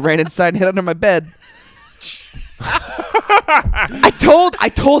after I ran inside and hid under my bed. I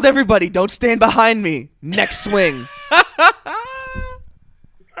told everybody, don't stand behind me. Next swing.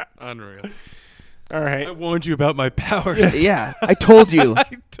 Unreal. All right. I warned you about my powers. Yeah, I told you.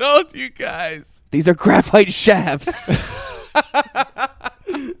 I told you guys. These are graphite shafts.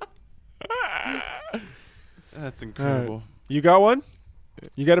 That's incredible. You got one?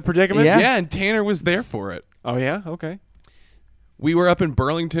 You got a predicament? Yeah. Yeah, and Tanner was there for it. Oh, yeah? Okay. We were up in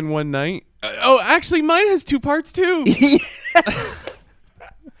Burlington one night. Actually, mine has two parts too.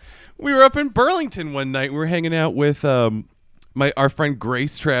 We were up in Burlington one night. We were hanging out with our friend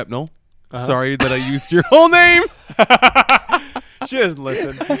Grace Trapnell. Sorry that I used your whole name. She doesn't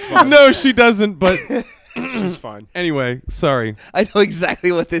listen. It's fine. No, she doesn't, but She's fine. anyway, sorry. I know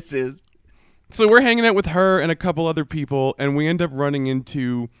exactly what this is. So we're hanging out with her and a couple other people, and we end up running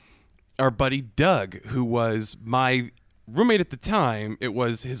into our buddy Doug, who was my roommate at the time. It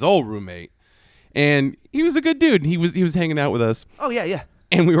was his old roommate, and he was a good dude. He was hanging out with us, Oh, yeah.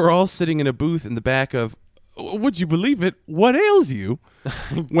 and we were all sitting in a booth in the back of, would you believe it? What ails you?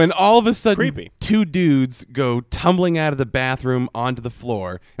 When all of a sudden, Creepy. two dudes go tumbling out of the bathroom onto the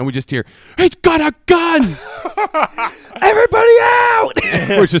floor, and we just hear, "He's got a gun!" Everybody out!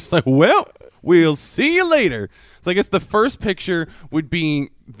 We're just like, well, we'll see you later. So I guess the first picture would be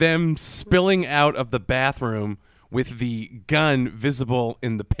them spilling out of the bathroom with the gun visible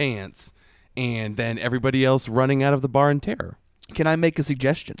in the pants, and then everybody else running out of the bar in terror. Can I make a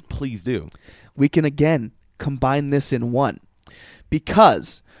suggestion? Please do. We can again combine this in one.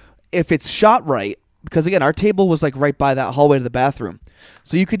 Because if it's shot right, because again, our table was like right by that hallway to the bathroom.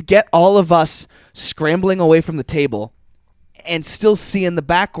 So you could get all of us scrambling away from the table and still see in the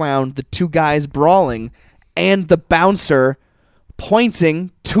background the two guys brawling and the bouncer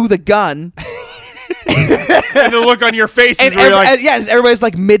pointing to the gun. And the look on your face is where you're like, everybody's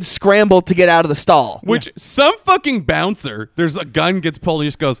like mid scramble to get out of the stall. Which some fucking bouncer, there's a gun gets pulled and he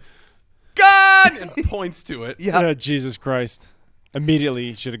just goes, "Gun!" and points to it. Yeah. Jesus Christ.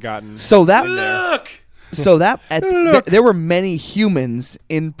 Immediately should have gotten So that Look! there were many humans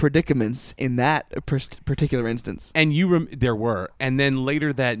in predicaments in that particular instance. And there were. And then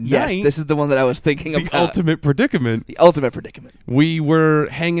later that Yes, night, this is the one that I was thinking the about. ultimate predicament, The ultimate predicament we were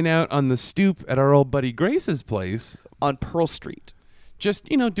hanging out on the stoop at our old buddy Grace's place, on Pearl Street. just,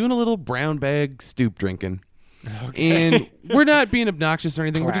 doing a little brown bag stoop drinking. And we're not being obnoxious or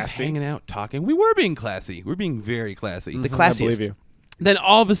anything. We're just Classy. hanging out, talking. We were being classy. We're being very classy. The I classiest. believe you. Then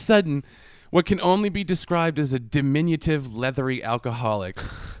all of a sudden, what can only be described as a diminutive, leathery alcoholic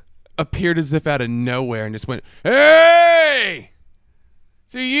appeared as if out of nowhere and just went, "Hey!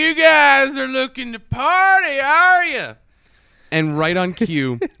 So you guys are looking to party, are you?" And right on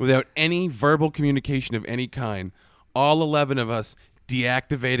cue, without any verbal communication of any kind, all 11 of us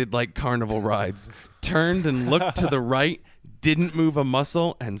deactivated like carnival rides. Turned and looked to the right, didn't move a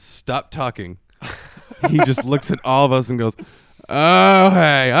muscle, and stopped talking. He just looks at all of us and goes, "Oh,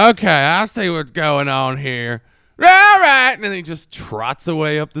 hey, okay, I see what's going on here. All right," and then he just trots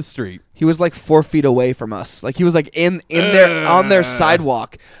away up the street. He was like 4 feet away from us. Like he was like in their on their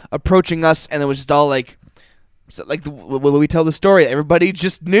sidewalk, approaching us, and it was just all like, when we tell the story, everybody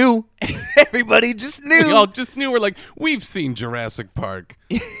just knew. Everybody just knew. We all just knew. We're like, we've seen Jurassic Park.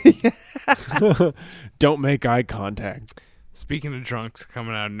 Don't make eye contact. Speaking of drunks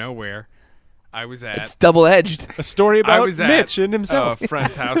coming out of nowhere, I was at It's double-edged. A story I about was at Mitch and himself. a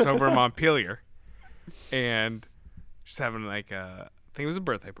friend's house over in Montpelier, and just having like I think it was a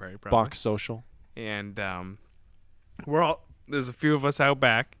birthday party, probably. Box social. And there's a few of us out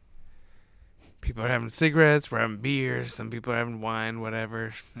back. People are having cigarettes, we're having beers, some people are having wine,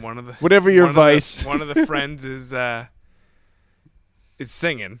 whatever. Whatever your vice. One of the friends is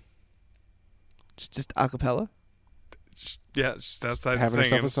singing. Just a cappella? Just outside having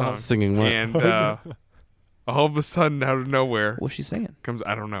singing herself a song. Singing what? And all of a sudden, out of nowhere, What's she singing? comes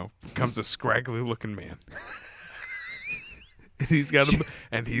a scraggly looking man. And he's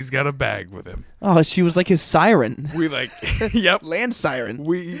got a bag with him. Oh, she was like his siren. We like yep. Land siren.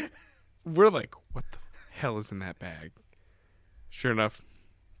 We're like, what the hell is in that bag? Sure enough,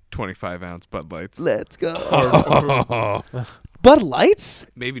 25-ounce Bud Lights. Let's go. Or Bud Lights?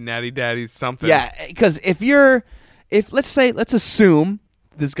 maybe Natty Daddy's something. Yeah, because let's assume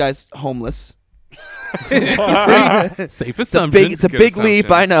this guy's homeless. Safe assumption. It's a Good big leap,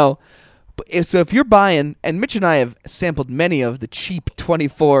 assumption. I know. But if you're buying, and Mitch and I have sampled many of the cheap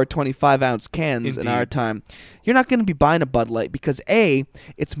 24, 25-ounce cans in our Indeed. time, you're not going to be buying a Bud Light because A,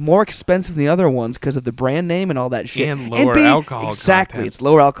 it's more expensive than the other ones because of the brand name and all that shit. And lower B, alcohol exactly, content. it's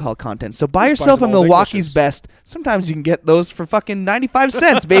lower alcohol content. So buy Just buy yourself a some Old Milwaukee's Englishes. Best. Sometimes you can get those for fucking 95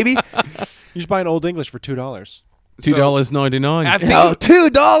 cents, baby. You should buy an Old English for $2. $2.99. I think Oh,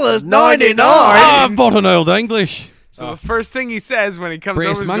 $2.99. I bought an Old English. so. The first thing he says when he comes Brace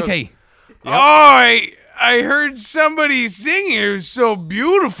over, he goes, monkey. "Oh, I heard somebody singing. It was so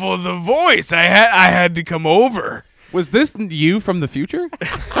beautiful, the voice. I had to come over." Was this you from the future?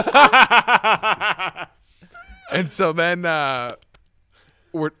 And so then and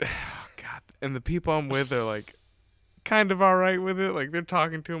the people I'm with are like kind of all right with it. Like they're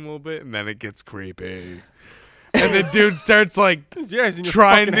talking to him a little bit, and then it gets creepy. And the dude starts like Yeah, he's in your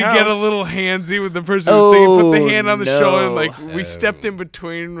trying to fucking get a house. little handsy with the person who's singing. Put the hand on the no. shoulder, and like we stepped in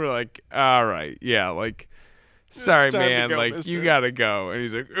between. We're like, all right, yeah, like, sorry, time to man, go, like mister. you gotta go. And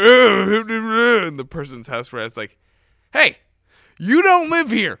he's like, and the person's house rat's like, hey, you don't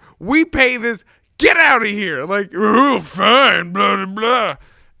live here. We pay this. Get out of here. Like, oh, fine, blah blah blah.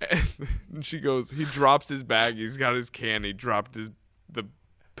 And she goes, he drops his bag. He's got his can. He dropped the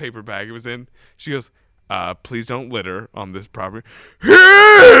paper bag it was in. She goes, please don't litter on this property.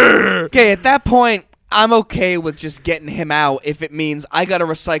 Okay, at that point, I'm okay with just getting him out if it means I got to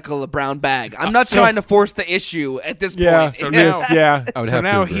recycle a brown bag. I'm not trying to force the issue at this Yeah, point. So now, yeah. I would so have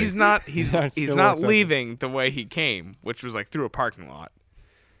to now agree. he's not Yeah, he's still not accepted. leaving the way he came, which was like through a parking lot.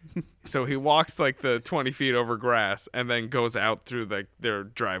 So he walks like the 20 feet over grass and then goes out through their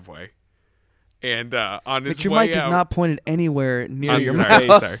driveway. And on his But your way mic is out, not pointed anywhere near I'm your sorry,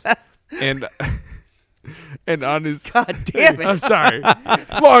 mouth. sorry. And on his God damn it. I'm sorry.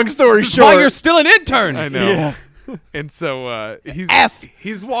 Long story This is why short. you're still an intern. I know. Yeah. And so F.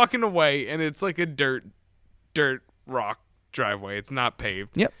 he's walking away, and it's like a dirt rock driveway. It's not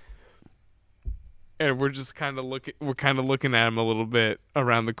paved. Yep. And we're just kind of looking at him a little bit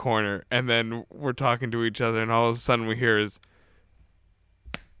around the corner, and then we're talking to each other, and all of a sudden we hear is,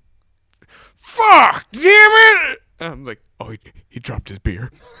 "Fuck, damn it!" And I'm like, "Oh, he dropped his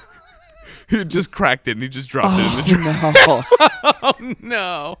beer." He just cracked it, and he just dropped it in the drink. No. Oh,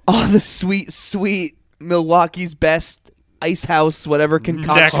 no. Oh, the sweet, sweet Milwaukee's Best Ice House, whatever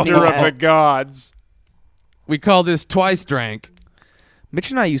concoction. Nectar of the gods. We call this twice drank. Mitch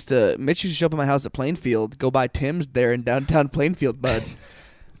used to show up at my house at Plainfield, go buy Tim's there in downtown Plainfield, bud.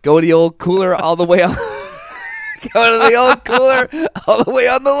 Go to the old cooler all the way on. Go to the old cooler all the way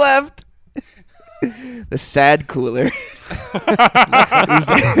on the left. The sad cooler. I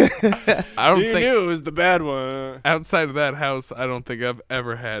don't You think knew it was the bad one. outside of that house, I don't think I've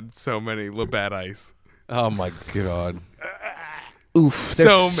ever had so many Labatt Ice. Oh, my God. Oof,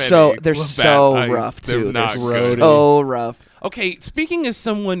 So many they're Labatt so Ice. rough They're too. not They're good. so rough. Okay, speaking as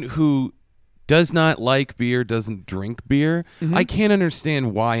someone who does not like beer, doesn't drink beer, I can't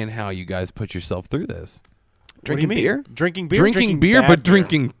understand why and how you guys put yourself through this. Drinking What do you mean? beer? Drinking beer? Drinking beer, bad but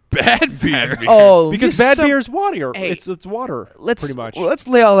drinking Bad beer. Oh, Because you're bad some- beer is water. Hey, it's water. Let's pretty much. well, let's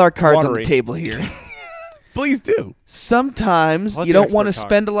lay all our cards on Watery. the table here. Please do. Sometimes Let you the don't want to expert talk.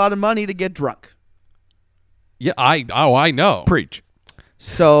 spend a lot of money to get drunk. Yeah, I know. Preach.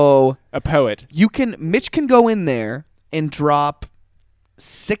 So A poet. Mitch can go in there and drop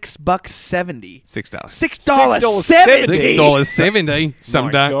 $6.70. $6. $6.70.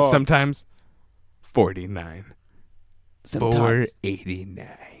 $6.70. God. Sometimes $49. Sometimes. $4.89.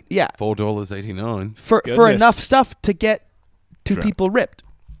 Yeah, $4.89. for Goodness. enough stuff to get two Drunk. people ripped.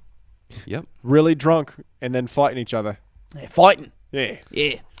 Yep. Really drunk and then fighting each other. Fighting. Yeah.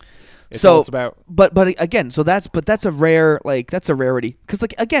 Yeah. It's So- all it's about. But again, that's a rarity. Because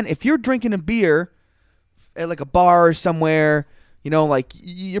like again, if you're drinking a beer at like a bar or somewhere, like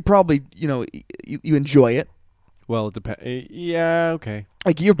you're probably you enjoy it. Well, it depends. Yeah, okay.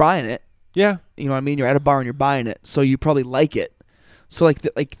 Like you're buying it. Yeah. You know what I mean? You're at a bar and you're buying it, so you probably like it. So like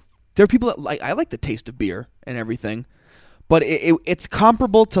there are people that I like the taste of beer and everything, but it's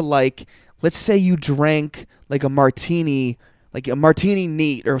comparable to like, let's say you drank like a martini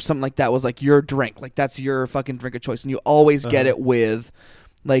neat or something like that was like your drink, like that's your fucking drink of choice, and you always get it with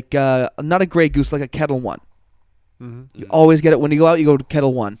like not a Grey Goose, like a Kettle One. Mm-hmm. You always get it when you go out. You go to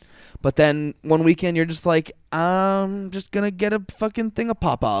Kettle One, but then one weekend you're just like, I'm just gonna get a fucking thing of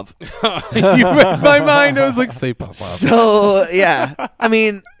Popov. You read my mind. I was like, say pop up. So yeah, I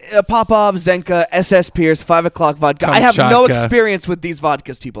mean, Popov, Zenka, SS Pierce, 5 o'clock vodka. I have no Kamchatka. experience with these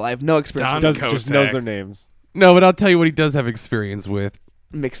vodkas, people. I have no experience Don with Just Kosak. knows their names. No, but I'll tell you what he does have experience with.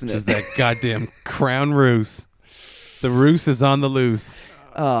 mixing Is it. that goddamn Crown Roos. The Roos is on the loose.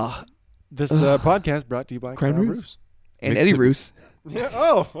 This podcast brought to you by Crown Crown Roos. Roos. And Mix Eddie it. Roos. Yeah.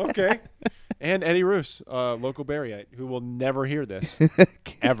 Oh, okay. And Eddie Roos, local Barryite, who will never hear this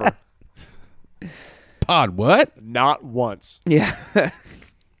ever, Pod what? not once. Yeah.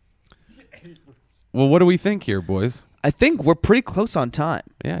 Well, what do we think here, boys? I think we're pretty close on time.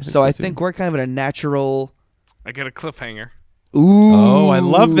 Yeah. I So I too. think we're kind of at a natural. I got a cliffhanger. Ooh. Oh, I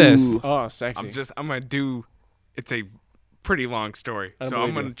love this. Oh, sexy. I'm going to do, it's a pretty long story. I don't So I'm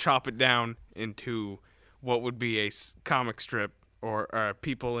believe going you. to chop it down into what would be a comic strip or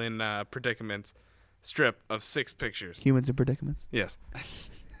people in predicaments strip of 6 pictures. Humans in predicaments. Yes.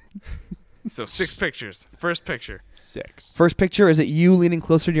 So 6 pictures. First picture. 6. First picture, is it you leaning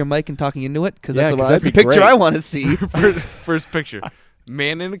closer to your mic and talking into it? Because Yeah, that's 'cause the that'd be picture great. I want to see. First picture.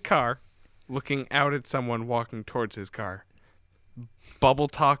 Man in a car looking out at someone walking towards his car. Bubble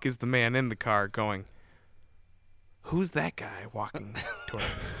talk is the man in the car going, who's that guy walking toward me?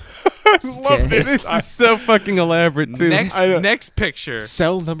 Okay. This is so fucking elaborate, too. Next picture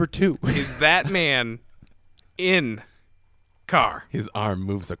Cell number 2. is that man in car. His arm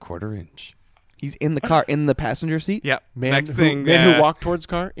moves a quarter inch. He's in the car, in the passenger seat. Yep. Man, next who, thing, man who walked towards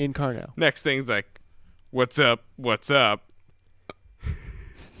car in car now. Next thing's like, what's up? What's up?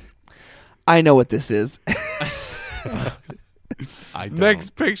 I know what this is. I don't.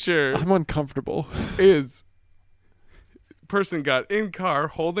 Next picture I'm uncomfortable. is person got in car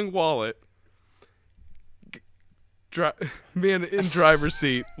holding wallet. Man in driver's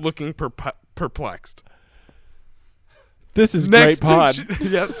seat looking perplexed. This is Next great pod. picture,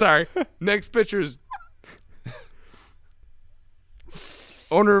 yep, sorry. Next picture is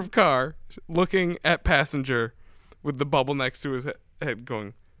owner of car looking at passenger with the bubble next to his head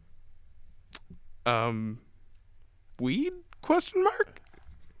going, weed? Question mark?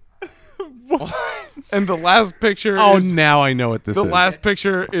 And the last picture Oh, is now I know what this the is. last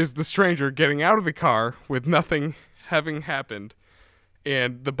picture is the stranger getting out of the car with nothing having happened,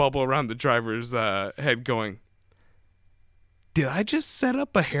 and the bubble around the driver's head going, did I just set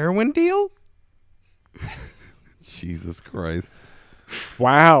up a heroin deal? Jesus Christ.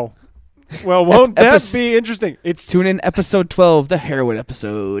 Wow. Well, won't that Epis- be interesting? It's Tune in episode 12, the heroin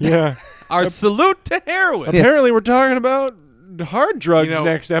episode. Yeah. Our salute to heroin. Apparently, we're talking about hard drugs You know-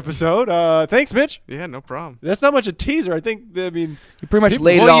 next episode. Thanks, Mitch. Yeah, no problem. That's not much a teaser. I think. I mean, You pretty much People-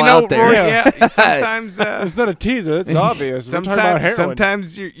 laid it Well, all you know, out there. Rory, yeah, sometimes it's not a teaser. It's obvious. We're talking about heroin.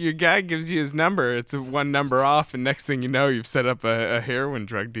 sometimes your guy gives you his number. It's one number off, and next thing you know, you've set up a heroin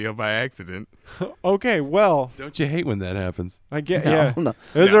drug deal by accident. Okay, well, Don't you hate when that happens? I get. No, Yeah, no.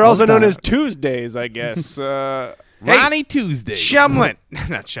 those No, are also known don't. as Tuesdays, I guess. Ronnie Tuesday. Shumlin,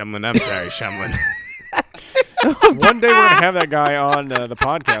 not Shumlin. I'm sorry, Shumlin. One day we're gonna have that guy on the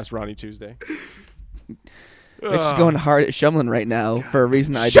podcast, Ronnie Tuesday. Mitch is going hard at Shumlin right now for a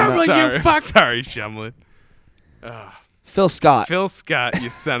reason I don't know. Shumlin! Sorry, you fuck- sorry, Shumlin. Phil Scott. Phil Scott, you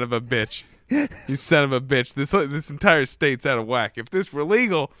son of a bitch. You son of a bitch. This entire state's out of whack. If this were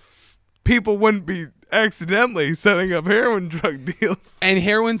legal, people wouldn't be accidentally setting up heroin drug deals. And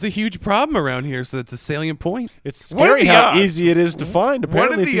heroin's a huge problem around here, so it's a salient point. It's What are scary the how odds? easy it is to find.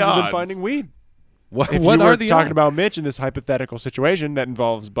 Apparently, it's the easier than odds? finding weed. What If what you are were the talking odds? about Mitch in this hypothetical situation that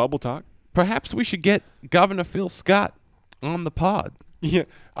involves bubble talk. Perhaps we should get Governor Phil Scott on the pod. Yeah,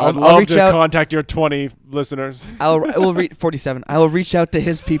 I'll I'd love reach to out- contact your 20 listeners. I will reach 47. I will reach out to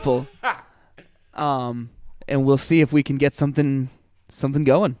his people, and we'll see if we can get something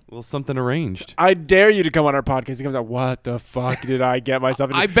going. A little something arranged. I dare you to come on our podcast. He comes out, what the fuck did I get myself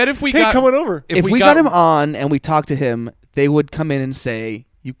into? I bet if we hey, got coming over. If we got him on and we talked to him, they would come in and say,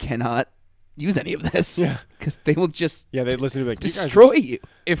 "You cannot use any of this," Yeah. because they will just Yeah, they'd listen to me like, you guys are- destroy you.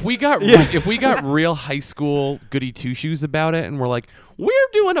 if we got Yeah. if we got real high school goody two shoes about it, and we're like, we're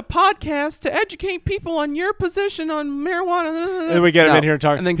doing a podcast to educate people on your position on marijuana, And we get him No. in here and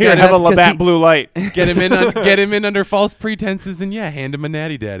talk. And then Here, get have a him- 'cause Labatt he- blue light. get him in under false pretenses, and hand him a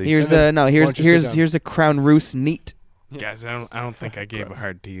natty daddy. Here's then a why don't you sit down? here's a Crown Roos neat. Guys, I don't think I gave Gross. a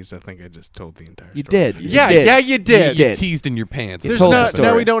hard tease. I think I just told the entire You story. did. Yeah, did. yeah, you you, did. did. you teased in your pants. You There's told the not, story.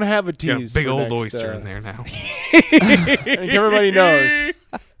 now we don't have a Got a tease. big for old next, oyster in there now. I think everybody knows.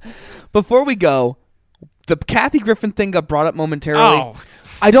 Before we go, the Kathy Griffin thing got brought up momentarily. Oh,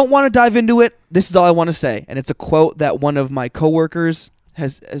 I don't want to dive into it. This is all I want to say, and it's a quote that one of my coworkers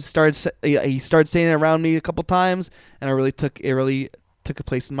has started. He started saying it around me a couple times, and it really took a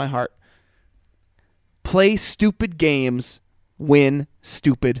place in my heart. Play stupid games, win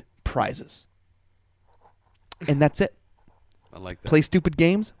stupid prizes, and that's it. I like that. Play stupid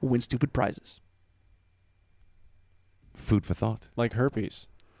games, win stupid prizes. Food for thought. Like herpes.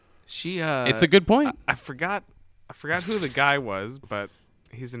 she. It's a good point. I forgot who the guy was, but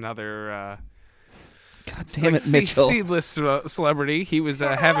he's another. God damn it, Mitchell. C-list celebrity. He was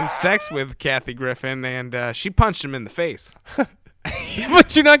having sex with Kathy Griffin, and she punched him in the face.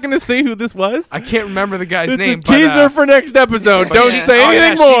 But you're not going to say who this was? I can't remember the guy's It's name. a teaser for next episode. but Don't she- say oh,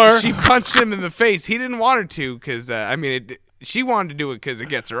 anything yeah, more. She punched him in the face. He didn't want her to because she wanted to do it because it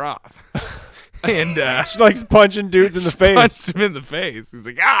gets her off. And She likes punching dudes in the face. punched him in the face. He's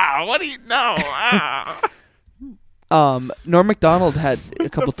like, what do you know? Norm Macdonald had a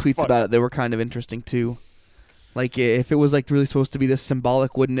couple tweets fuck? about it. They were kind of interesting too. Like if it was like really supposed to be this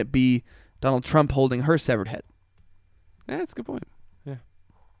symbolic, wouldn't it be Donald Trump holding her severed head? Yeah, that's a good point.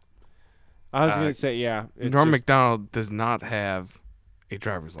 I was going to say, yeah. it's Norm just- Macdonald does not have a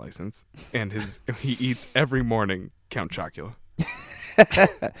driver's license, and he eats every morning Count Chocula.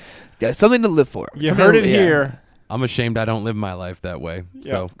 Got something to live for. You Something heard to- it yeah. here. I'm ashamed I don't live my life that way.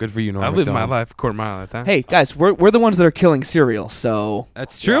 So good for you, Norm I live my Macdonald. life a quarter mile at a time. Hey guys, we're the ones that are killing cereal, so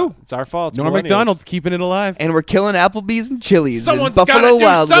That's true. Yeah, it's our fault. It's Norm millennials. Macdonald's keeping it alive. and we're killing Applebee's and Chili's Someone's and Buffalo gotta do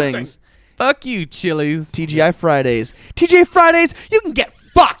Wild something. Wings. Fuck you, Chili's. TGI Fridays. TGI Fridays, you can get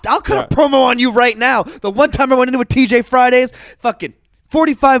fucked. I'll cut a promo on you right now. The one time I went into a TJ Fridays, fucking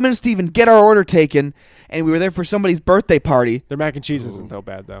 45 minutes to even get our order taken, and we were there for somebody's birthday party, Their mac and cheese isn't so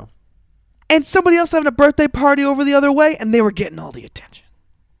bad, though. and somebody else having a birthday party over the other way, and they were getting all the attention.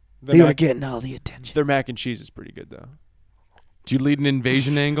 They were getting all the attention. Their mac and cheese is pretty good, though. Did you lead an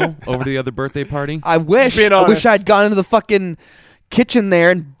invasion angle over to the other birthday party? I wish being I wish honest. I'd gone into the fucking kitchen there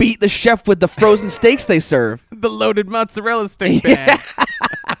and beat the chef with the frozen steaks they serve. The loaded mozzarella stick bag.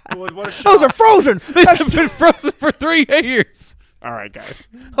 Those are frozen. They've been frozen for 3 years. All right, guys.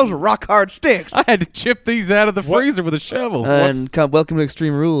 Those are rock hard sticks. I had to chip these out of the freezer with a shovel. And welcome to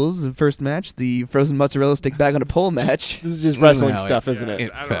Extreme Rules. The first match, the frozen mozzarella stick bag on a pole match. This is just wrestling No, stuff, isn't it?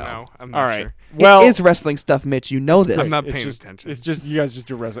 it I don't fell. know. I'm not All right. sure. Well, it is wrestling stuff, Mitch. You know this. I'm not it's paying just, attention. It's just you guys just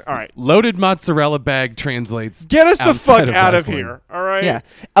do wrestling. All right. Loaded mozzarella bag translates. Get us the outside fuck out of wrestling. here. All right. Yeah,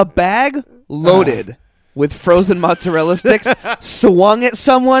 a bag loaded with frozen mozzarella sticks swung at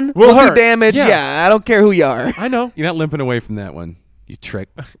someone Will will do hurt. damage. Yeah. Yeah, I don't care who you are. I know. You're not limping away from that one, you trick.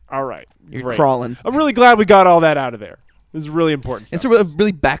 All right. You're Great. crawling. I'm really glad we got all that out of there. This is really important stuff. It's a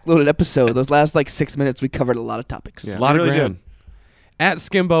really backloaded episode. Those last like 6 minutes, we covered a lot of topics. Yeah. A lot really of ground. At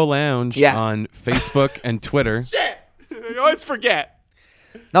Skimbo Lounge Yeah. on Facebook and Twitter. Shit. You always forget.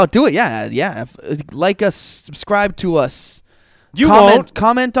 No, do it. Yeah. Like us, subscribe to us. You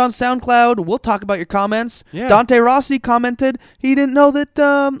Comment on SoundCloud. We'll talk about your comments. Yeah. Dante Rossi commented he didn't know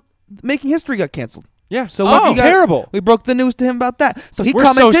that Making History got canceled. Yeah. So So we got- terrible. We broke the news to him about that. So he We're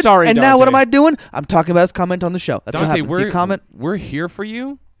so commented, sorry, and now what am Dante. I doing? I'm talking about his comment on the show. That's what Dante, happens. You comment. we're here for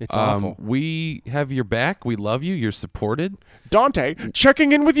you. It's awful. We have your back. We love you. You're supported. Dante,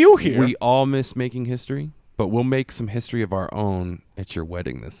 checking in with you here. We all miss making history, but we'll make some history of our own at your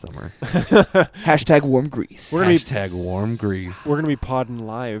wedding this summer. Hashtag warm grease. We're gonna be Hashtag warm grease. We're gonna be podding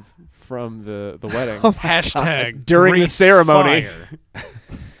live from the wedding Oh Hashtag during the grease ceremony. fire.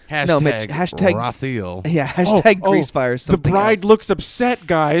 Hashtag, Mitch, hashtag Rosseel. Yeah, hashtag grease fire. The Something bride else. looks upset,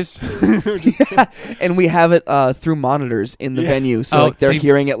 guys. And we have it through monitors in the venue, so Oh, like they're they-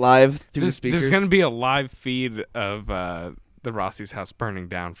 hearing it live through the speakers. There's going to be a live feed of the Rossi's house burning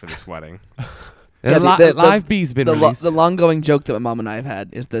down for this wedding. Yeah, Live B's been released. The long-going joke that my mom and I have had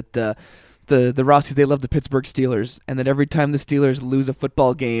is that the Rossies, they love the Pittsburgh Steelers, and that every time the Steelers lose a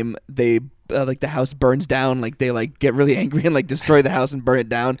football game, they like the house burns down, like they like get really angry and like destroy the house and burn it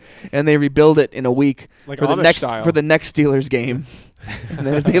down, and they rebuild it in a week Like for the Amish next style. for the next Steelers game. And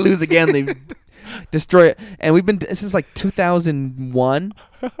then if they lose again, they destroy it. And we've been since like 2001.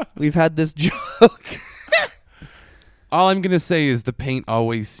 We've had this joke. All I'm going to say is the paint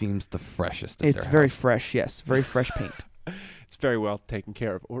always seems the freshest at It's their very house. fresh, yes, very fresh paint. It's very well taken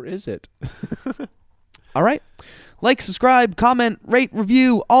care of, or is it? All right. Like, subscribe, comment, rate,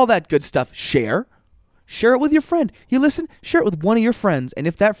 review, all that good stuff. Share. Share it with your friend. You listen, share it with one of your friends. And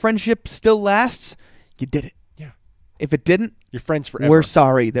if that friendship still lasts, you did it. Yeah. If it didn't, Your friends forever. we're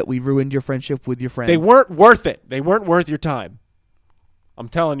sorry that we ruined your friendship with your friend. They weren't worth it. They weren't worth your time. I'm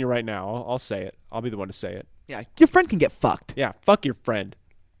telling you right now. I'll say it. I'll be the one to say it. Yeah, your friend can get fucked. Yeah, fuck your friend.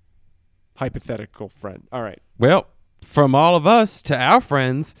 Hypothetical friend. All right. Well, from all of us to our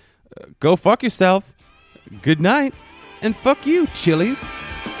friends, go fuck yourself. Good night, and fuck you, Chili's.